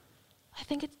 I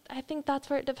think that's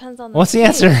where it depends on. The What's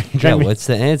the state. answer? Yeah, what's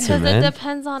the answer, Because man? it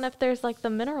depends on if there's like the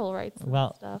mineral rights and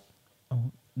Well- stuff.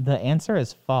 The answer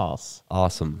is false.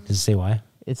 Awesome. Does it say why?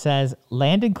 It says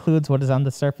land includes what is on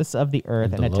the surface of the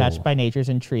earth and Below. attached by natures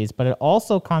and trees, but it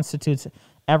also constitutes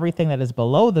everything that is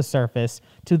below the surface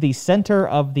to the center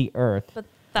of the earth. But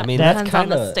that I mean, depends that's on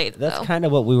kind the state, That's though. kind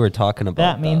of what we were talking about.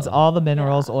 That means though. all the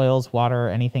minerals, Yeah. oils, water, or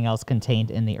anything else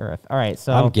contained in the earth. All right,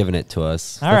 so I'm giving it to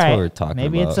us. all That's right, what we're talking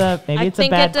maybe about. it's a maybe I it's a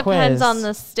think bad it depends quiz. on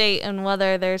the state and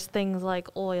whether there's things like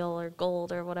oil or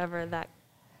gold or whatever that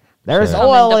There's Sure. come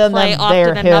oil into in play them often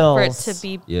there enough for it hills. to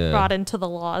be Yeah. brought into the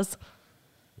laws.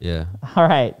 Yeah. All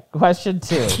right, question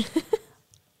 2.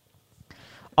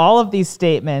 All of these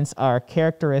statements are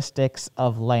characteristics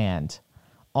of land.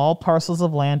 All parcels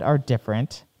of land are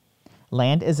different.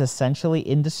 Land is essentially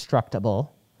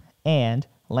indestructible, and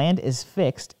land is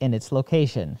fixed in its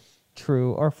location.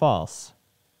 True or false?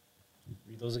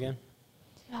 Read those again.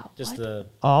 Yeah, Just what? the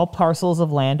All parcels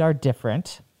of land are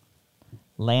different.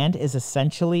 Land is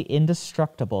essentially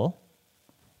indestructible,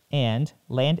 and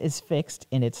land is fixed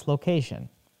in its location.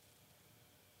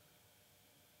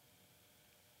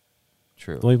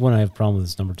 True. the only one I have a problem with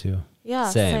is number 2. Yeah,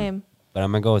 Same. same. But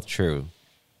I'm gonna go with true.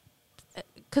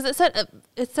 Because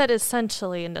it said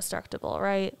essentially indestructible,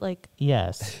 right? Like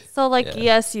Yes. so, like Yeah.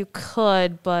 yes, you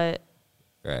could, but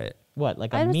Right. What,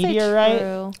 like a I would say meteorite?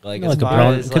 true. Like, Like as a far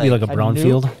brown. as, It could be like a a brown nuke?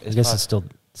 field. I As guess far- it's still.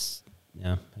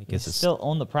 Yeah, I You guess it's still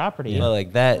own the property. But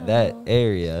like that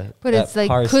area. But that it's like,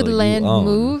 parcel could you land own.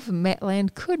 move?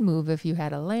 Land could move if you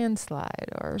had a landslide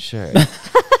or. Sure.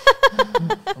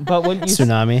 But when you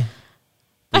tsunami.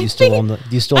 Do I you still think- own the? Do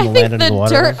you still own I the think land under the the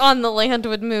water? dirt on the land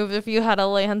would move if you had a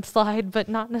landslide, but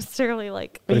not necessarily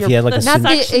like But if you had like the a Not the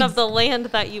section ex- of the land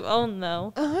that you own,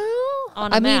 though.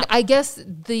 On a I mean, map. I guess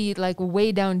the like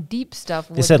way down deep stuff.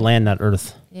 They said land, not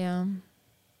earth. Yeah.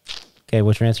 Okay,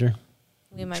 what's your answer?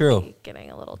 We might True. be getting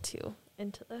a little too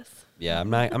into this. Yeah, I'm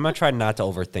not trying not to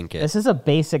overthink it. this is a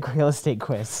basic real estate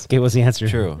quiz. Okay, what's the answer?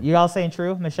 True. You all saying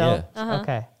true, Michelle? Yeah. Uh-huh.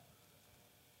 Okay.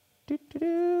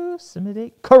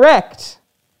 Submit. Correct.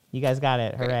 You guys got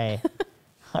it. Hooray.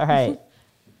 All right.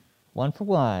 1 for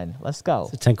 1. Let's go.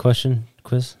 It's a 10-question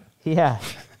quiz. Yeah.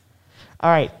 All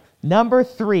right. Number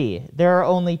 3. There are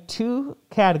only 2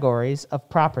 categories of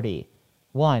property.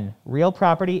 1, real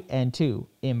property, and 2,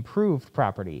 improved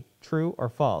property. True or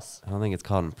false? I don't think it's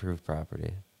called improved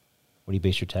property. What do you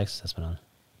base your tax assessment on?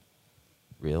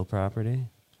 Real property?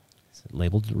 Is it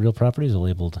labeled real properties or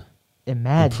labeled?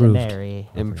 Imaginary.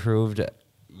 Improved.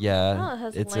 Yeah. Oh, it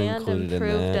has it's land included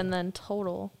improved in that. and then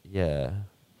total. Yeah.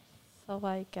 So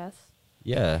I guess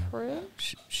Yeah. true.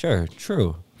 Sure.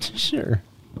 True. Sure.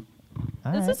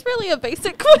 All Is right. this really a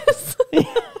basic quiz?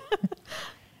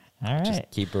 All right. Just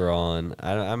keep her on.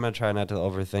 I'm gonna try not to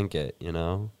overthink it. You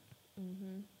know.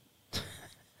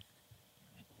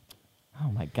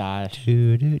 Oh my gosh.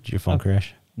 Did your phone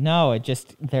crash? No, it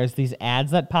just there's these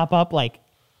ads that pop up like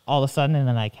all of a sudden, and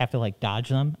then I have to like dodge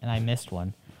them, and I missed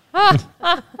one.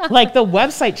 Like the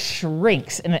website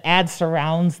shrinks and the ad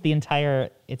surrounds the entire.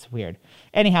 It's weird.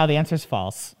 Anyhow, the answer is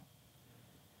false.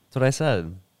 That's what I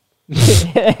said.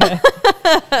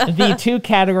 The 2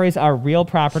 categories are real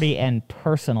property and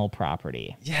personal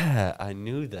property. Yeah, I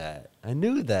knew that.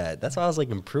 That's why I was like,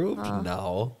 improved?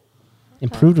 No.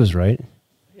 Improved was right.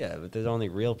 Yeah, but there's only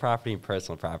real property and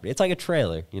personal property. It's like a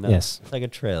trailer, you know? Yes. It's like a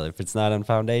trailer. If it's not on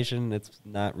foundation, it's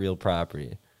not real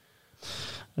property.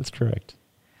 That's correct.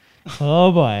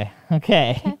 Oh boy.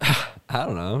 Okay. I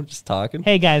don't know. I'm just talking.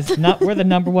 Hey guys, we're the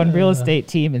number 1 real estate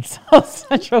team in South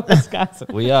Central Wisconsin.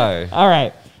 We are. All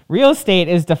right. Real estate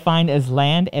is defined as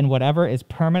land and whatever is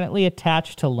permanently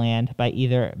attached to land by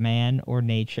either man or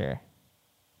nature.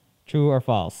 True or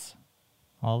false?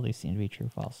 All of these seem to be true or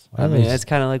false. I mean, it's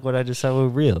kind of like what I just said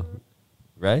with real,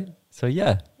 right? So,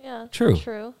 yeah. Yeah. True.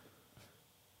 True.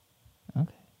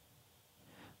 Okay.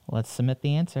 Let's submit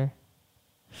the answer.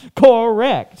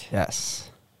 Correct. Yes.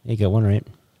 You got one right.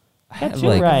 I Got have two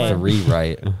like right. 3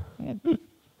 right.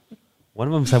 One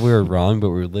of them said we were wrong, but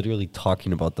we were literally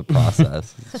talking about the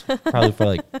process. It's probably for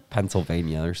like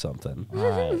Pennsylvania or something. All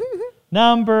right.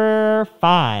 Number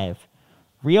 5.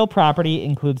 Real property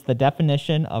includes the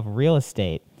definition of real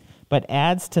estate, but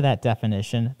adds to that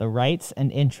definition the rights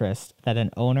and interests that an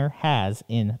owner has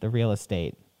in the real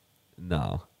estate.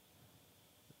 No.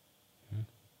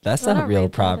 That's Wanna not real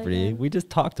read that property. again? We just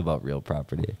talked about real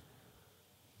property.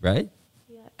 Right?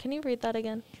 Yeah. Can you read that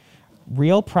again?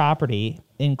 Real property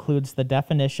includes the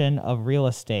definition of real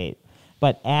estate,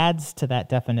 but adds to that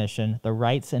definition the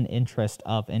rights and interest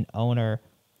of an owner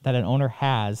that an owner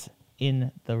has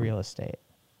in the real estate?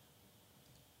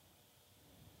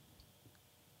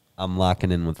 I'm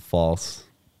locking in with false.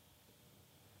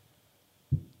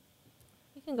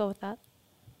 You can go with that.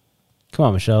 Come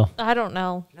on, Michelle. I don't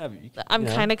know. I'm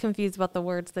kind of confused about the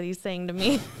words that he's saying to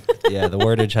me. Yeah, the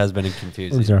wordage has been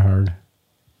confusing. Words are hard.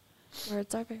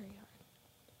 Words are very hard.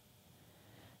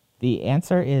 The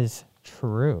answer is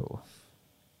true.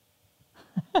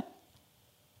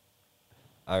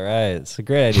 All right, it's a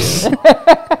great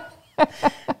idea.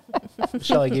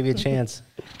 Michelle, I gave you a chance.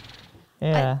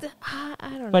 Yeah. I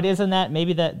don't know. But isn't that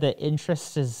maybe the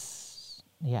interest is,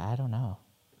 yeah, I don't know.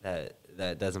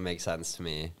 That doesn't make sense to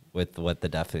me with what the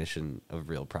definition of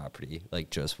real property like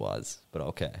just was. But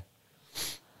okay.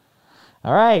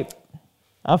 All right.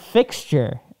 A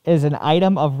fixture is an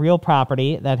item of real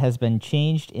property that has been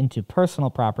changed into personal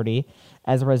property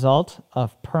as a result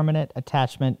of permanent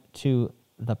attachment to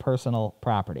the personal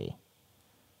property.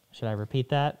 Should I repeat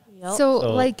that? Yep. So,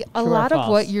 So, like, a true or lot of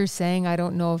what false? you're saying, I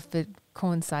don't know if it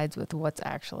coincides with what's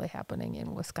actually happening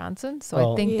in Wisconsin. So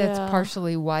Well- I think that's Yeah.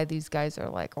 partially why these guys are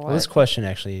like, Well, this what? question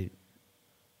actually,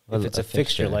 Well, if it's a a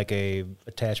fixture, fixture. like a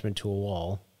attachment to a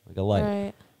wall, Like a light.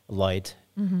 Right. a light,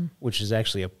 which is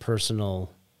actually a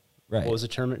personal. Right. What was the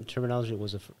terminology? It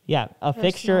was Yeah. A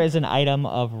fixture is an item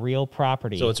of real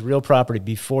property so it's real property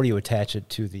before you attach it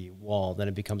to the wall. Then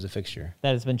it becomes a fixture.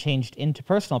 that has been changed into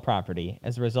personal property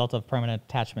as a result of permanent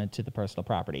attachment to the personal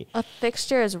property. A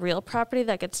fixture is real property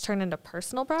that gets turned into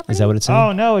personal property. Is that what it's saying?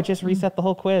 Oh, no, it just reset the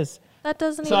whole quiz. That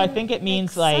doesn't So I even think it make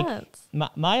means like sense.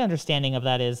 my understanding of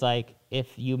that is like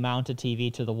if you mount a TV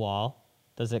to the wall,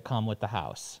 does it come with the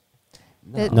house?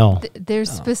 No.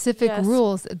 There's specific Yes.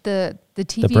 rules. The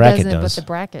TV bracket doesn't, does. but the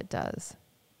bracket does.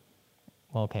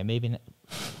 Well, okay, maybe.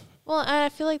 Well, and I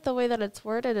feel like the way that it's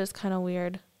worded is kind of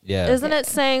weird. Yeah. Isn't it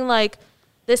saying like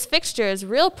this fixture is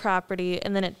real property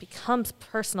and then it becomes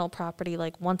personal property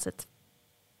like once it's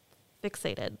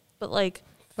fixated? But like,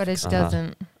 But it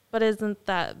doesn't. but isn't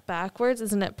that backwards?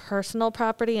 Isn't it personal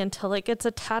property until it gets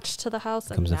attached to the house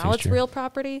and Becomes a now it's fixture. real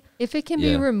property? If it can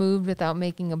Yeah. be removed without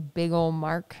making a big old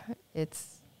mark,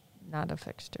 it's not a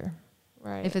fixture.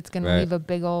 Right. If it's going to Right. leave a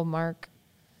big old mark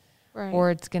right.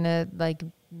 or it's going to like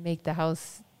make the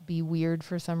house be weird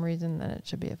for some reason, then it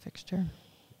should be a fixture.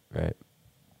 Right.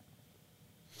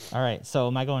 All right, so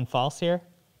am I going false here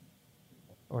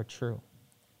or true?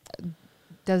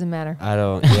 Doesn't matter. I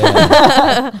don't.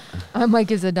 Yeah. Mike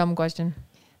is a dumb question.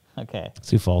 Okay, It's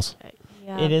too false.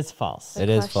 yeah. it is false. It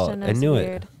is false. question I knew it.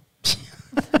 weird.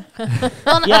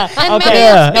 Yeah, And okay. maybe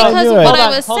Yeah, it's I because knew of it. what Hold I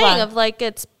on, was hold saying on. of like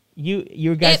it's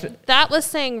You guys. that was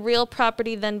saying real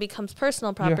property then becomes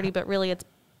personal property, but really it's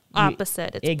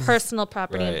opposite. It's personal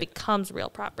property and Right. becomes real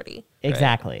property.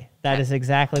 Exactly. That is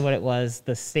exactly what it was.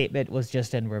 The statement was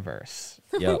just in reverse.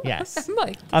 Yep. Yes.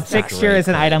 Mike. A fixture great is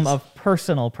an item quiz. of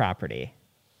personal property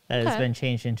that has Okay. been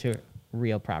changed into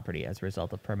real property as a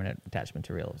result of permanent attachment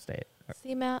to real estate.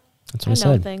 See, Matt? That's I what I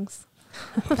know said. things.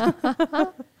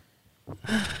 All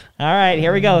right,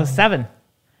 here we go. 7.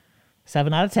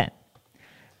 7 out of 10.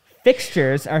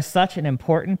 Fixtures are such an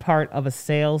important part of a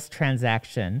sales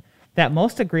transaction that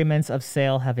most agreements of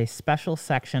sale have a special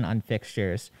section on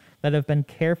fixtures that have been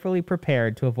carefully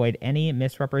prepared to avoid any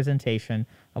misrepresentation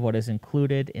of what is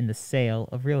included in the sale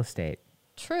of real estate.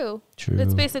 True. True.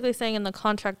 It's basically saying in the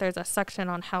contract there's a section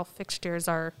on how fixtures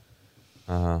are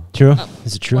True.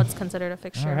 Is it true? what's considered a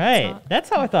fixture. All and right. what's That's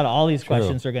how I thought all these True.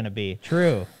 questions were going to be.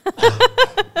 True.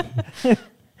 This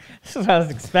is what I was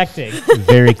expecting.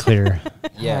 Very clear.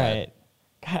 Yeah. All right.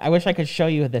 God, I wish I could show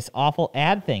you this awful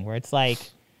ad thing where it's like,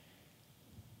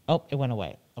 oh, it went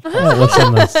away. Of course. Oh, what's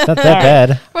in this? It's not that All right. bad.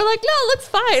 not. We're like, no, that's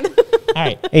fine. All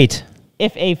right. 8.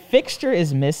 If a fixture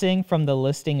is missing from the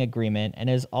listing agreement and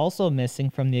is also missing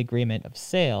from the agreement of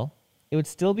sale, it would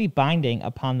still be binding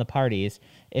upon the parties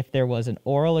if there was an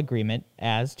oral agreement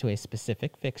as to a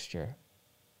specific fixture.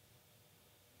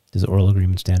 Does the oral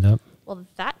agreement stand up? Well,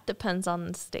 that depends on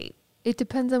the state. It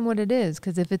depends on what it is,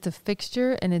 because if it's a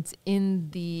fixture and it's in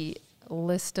the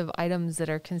list of items that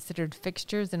are considered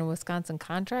fixtures in a Wisconsin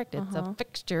contract, it's a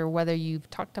fixture whether you've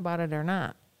talked about it or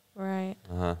not. Right.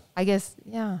 I guess,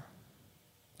 yeah.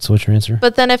 So what's your answer?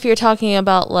 But then if you're talking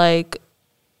about like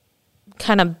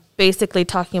kind of basically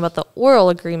talking about the oral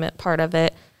agreement part of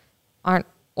it, aren't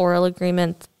oral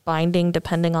agreements binding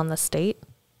depending on the state?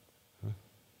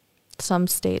 Some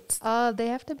states. They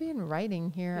have to be in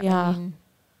writing here. Yeah. I mean,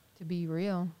 to be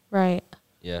real. Right.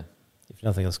 Yeah. If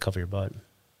nothing else, cover your butt.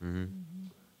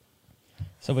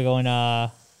 So we're going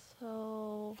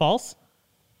So false?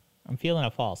 I'm feeling a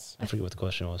false. I forget what the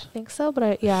question was. I think so, but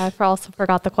I also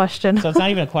forgot the question. So it's not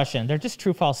even a question. They're just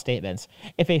true-false statements.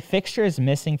 If a fixture is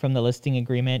missing from the listing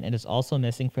agreement and is also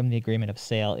missing from the agreement of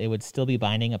sale, it would still be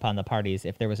binding upon the parties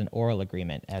if there was an oral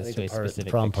agreement as to a The specific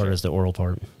problem fixture. part is the oral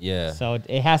part. Yeah. So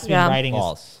it has to be Yeah. in writing.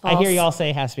 False. I hear False. y'all say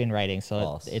it has to be in writing, so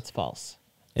False. it's false.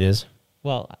 It is?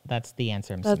 Well, that's the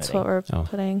answer I'm That's what submitting. we're Oh.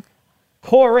 putting.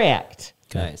 Correct.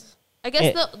 Nice. I guess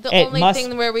It- the it only must-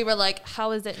 thing where we were like,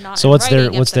 how is it not So in what's their-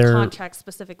 writing what's if the their- contract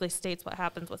specifically states what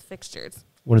happens with fixtures?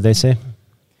 What did they say?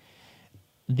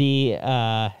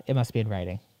 It must be in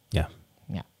writing. Yeah.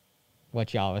 Yeah.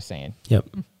 What y'all was saying. Yep.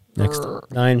 Next.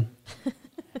 9.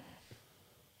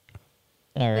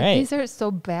 All Like, right. these are so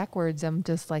backwards. I'm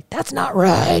just like, that's not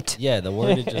right. Yeah, the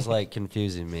word is just like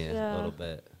confusing me a Yeah. little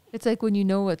bit. It's like when you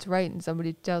know what's right and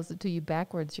somebody tells it to you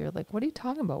backwards. You're like, what are you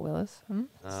talking about, Willis? Hmm?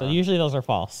 So usually those are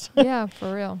false. Yeah,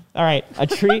 for real. All right.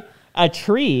 A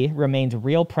tree remains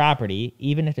real property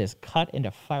even if it is cut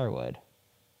into firewood.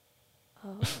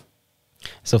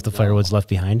 So if the firewood's left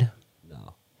behind?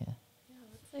 No.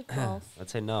 Let's say false. I'd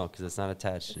say no because it's not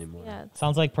attached anymore. Yeah.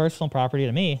 Sounds like personal property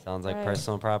to me. Sounds like Right.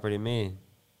 personal property to me.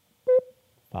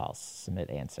 False. Submit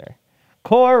answer.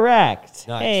 Correct.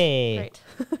 Nice. Hey. Great.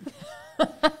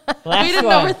 Last We didn't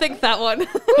one. overthink that one.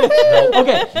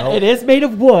 Okay. Nope. It is made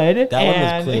of wood. That one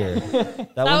and- was clear.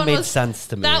 That one one made was- sense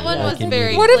to me. That one was Like,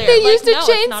 very What if clear. they Like, used a no,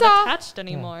 it's not chainsaw? attached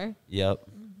anymore. Yep.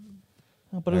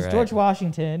 But it was All right. George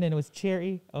Washington and it was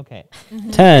cherry. Okay.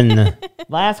 10.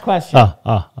 Last question.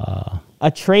 Ah. A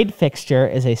trade fixture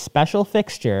is a special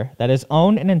fixture that is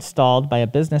owned and installed by a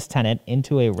business tenant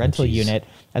into a rental geez. unit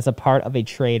as a part of a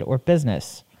trade or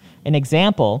business. An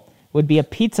example would be a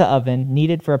pizza oven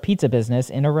needed for a pizza business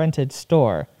in a rented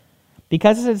store.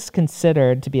 Because it is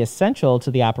considered to be essential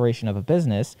to the operation of a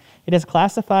business, it is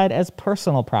classified as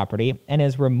personal property and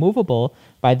is removable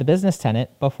by the business tenant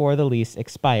before the lease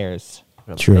expires.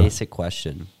 What a True. basic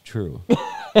question. True.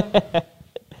 All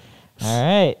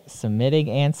right, submitting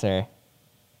answer.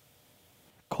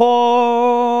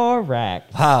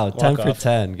 Correct. Wow, 10 for off.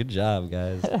 10. Good job,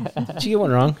 guys. Did you get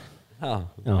one wrong? Oh,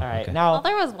 Oh, All right, okay. now Well,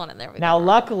 there was one in there. now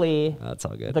luckily that's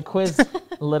all good. the quiz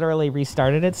literally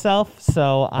restarted itself,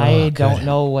 so I good. don't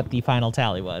know what the final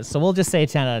tally was. So we'll just say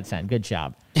 10 out of 10. Good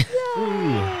job.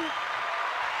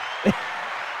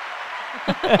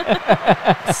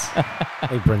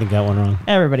 Hey, Brendan got one wrong.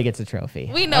 Everybody gets a trophy.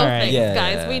 We know All right. things, Yeah.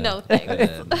 guys. We know things.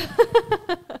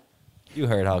 You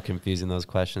heard how confusing those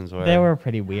questions were. They were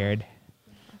pretty weird.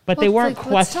 But they Well, weren't it's like,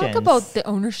 questions. Let's talk about the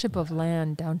ownership of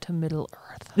land down to Middle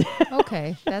Earth.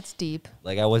 Okay, that's deep.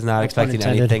 Like I was not expecting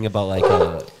intended. anything about like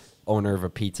a owner of a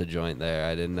pizza joint there.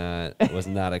 I did not was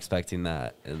not expecting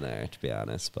that in there, to be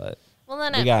honest. But Well,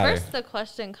 then We at got her. first the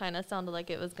question kind of sounded like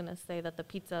it was going to say that the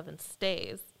pizza oven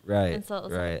stays. right, And so it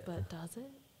was right. like, but does it?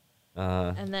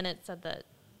 Uh, And then it said that,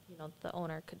 the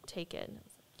owner could take it. And it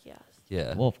was like, yes.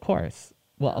 yeah. Well, of course.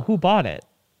 Well, who bought it?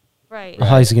 Right. Well,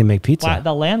 how is he going to make pizza? Why,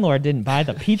 the landlord didn't buy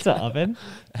the pizza oven.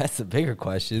 That's a bigger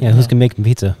question. Yeah, who's going to make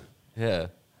pizza? Yeah.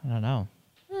 I don't know.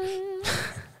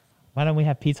 Why don't we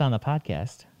have pizza on the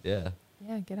podcast? Yeah.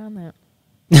 Yeah, get on that.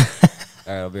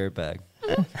 All right, I'll be right back.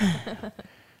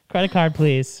 Credit card,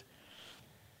 please.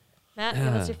 Matt, give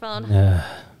us your phone.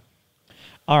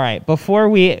 All right. Before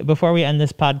we end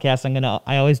this podcast,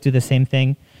 I always do the same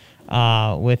thing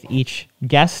with each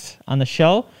guest on the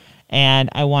show, and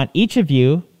I want each of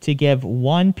you to give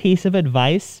one piece of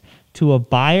advice to a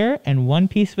buyer and one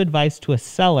piece of advice to a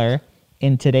seller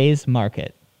in today's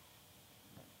market.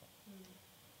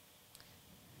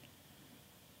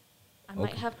 I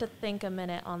might have to think a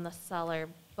minute on the seller,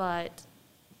 but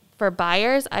for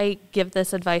buyers, I give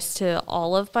this advice to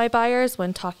all of my buyers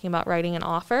when talking about writing an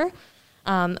offer,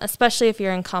 especially if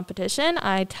you're in competition.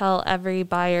 I tell every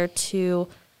buyer to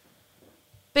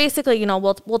basically,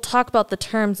 we'll talk about the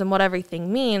terms and what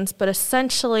everything means, but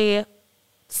essentially,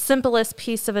 simplest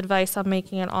piece of advice on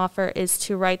making an offer is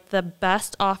to write the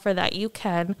best offer that you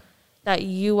can, that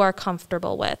you are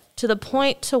comfortable with, to the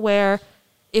point to where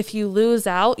if you lose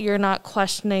out, you're not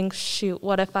questioning, shoot,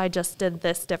 what if I just did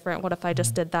this different? What if I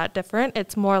just did that different?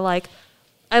 It's more like,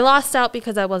 I lost out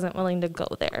because I wasn't willing to go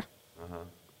there.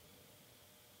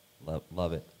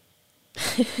 Love it.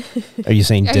 Are you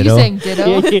saying Are ditto? you saying ditto?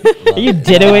 Are you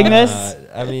dittoing this?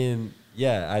 I mean,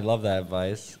 yeah, I love that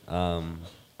advice. I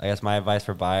guess my advice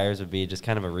for buyers would be just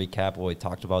kind of a recap of what we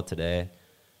talked about today.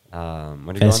 When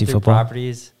you're Fantasy going through football?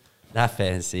 properties, not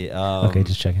fantasy. Okay,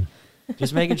 just checking.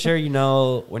 Just making sure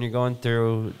when you're going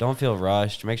through, don't feel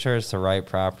rushed. Make sure it's the right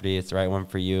property. It's the right one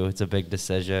for you. It's a big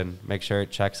decision. Make sure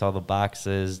it checks all the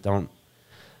boxes. Don't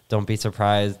be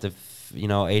surprised if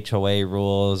HOA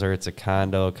rules or it's a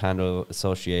condo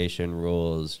association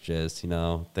rules. Just,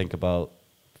 think about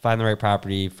find the right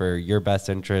property for your best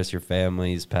interest, your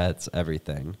family's, pets,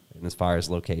 everything. And as far as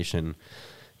location,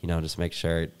 just make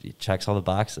sure it checks all the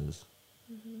boxes.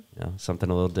 Something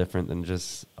a little different than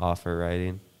just offer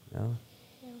writing.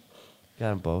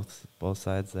 Got 'em both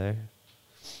sides there.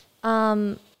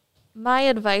 My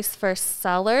advice for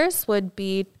sellers would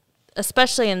be,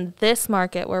 especially in this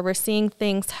market where we're seeing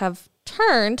things have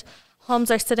turned,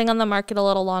 homes are sitting on the market a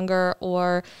little longer,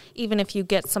 or even if you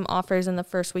get some offers in the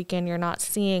first weekend, you're not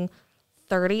seeing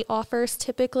 30 offers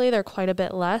typically. They're quite a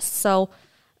bit less. So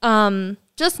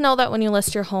just know that when you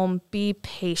list your home, be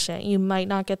patient. You might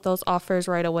not get those offers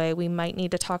right away. We might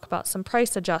need to talk about some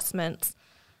price adjustments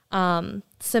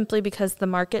simply because the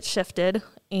market shifted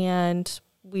and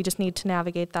we just need to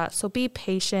navigate that. So be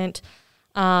patient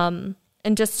and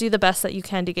just do the best that you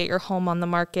can to get your home on the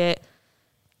market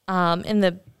in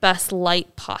the best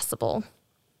light possible.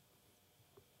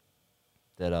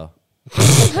 Ditto.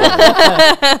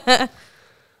 I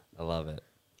love it.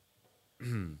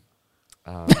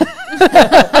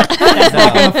 That's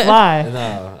not gonna fly.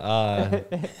 No.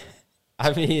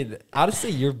 I mean,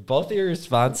 honestly, both of your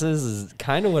responses is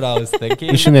kind of what I was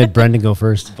thinking. We should have made Brendan go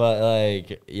first.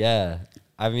 But yeah.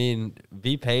 I mean,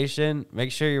 be patient.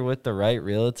 Make sure you're with the right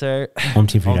realtor.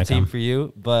 HomeTeamForYou.com. Home team for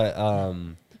you. But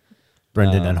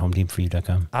Brendan on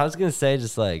HomeTeamForYou.com. I was gonna say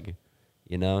just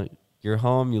your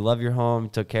home, you love your home,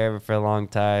 took care of it for a long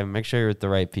time. Make sure you're with the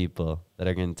right people that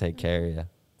are gonna take care of you.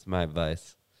 That's my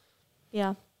advice.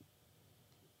 Yeah.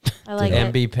 I like And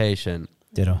it. be patient.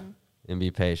 Ditto. And be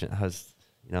patient. I was,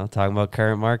 talking about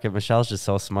current market. Michelle's just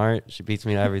so smart. She beats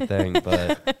me to everything.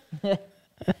 But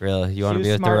really, you want to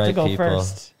be with the right people.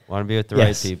 Want to be with the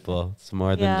right people. It's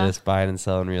more than just buying and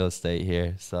selling real estate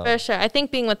here. So For sure. I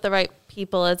think being with the right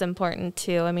people is important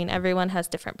too. I mean, everyone has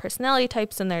different personality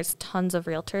types and there's tons of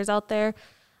realtors out there.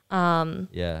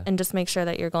 yeah, And just make sure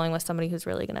that you're going with somebody who's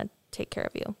really going to take care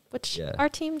of you, which our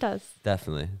team does.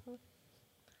 definitely.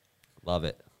 Love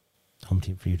it.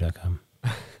 HomeTeamForYou.com.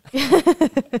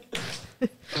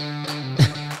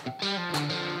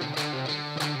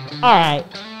 All right.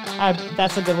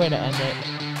 That's a good way to end it.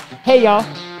 Hey, y'all.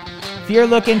 If you're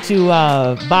looking to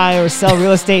buy or sell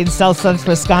real estate in South Central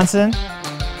Wisconsin,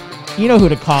 you know who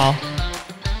to call.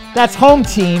 That's Home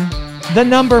Team, the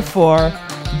number 4,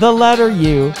 the letter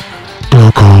U.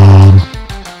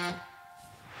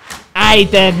 All right,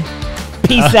 then.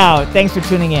 Peace out. Thanks for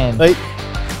tuning in. Bye.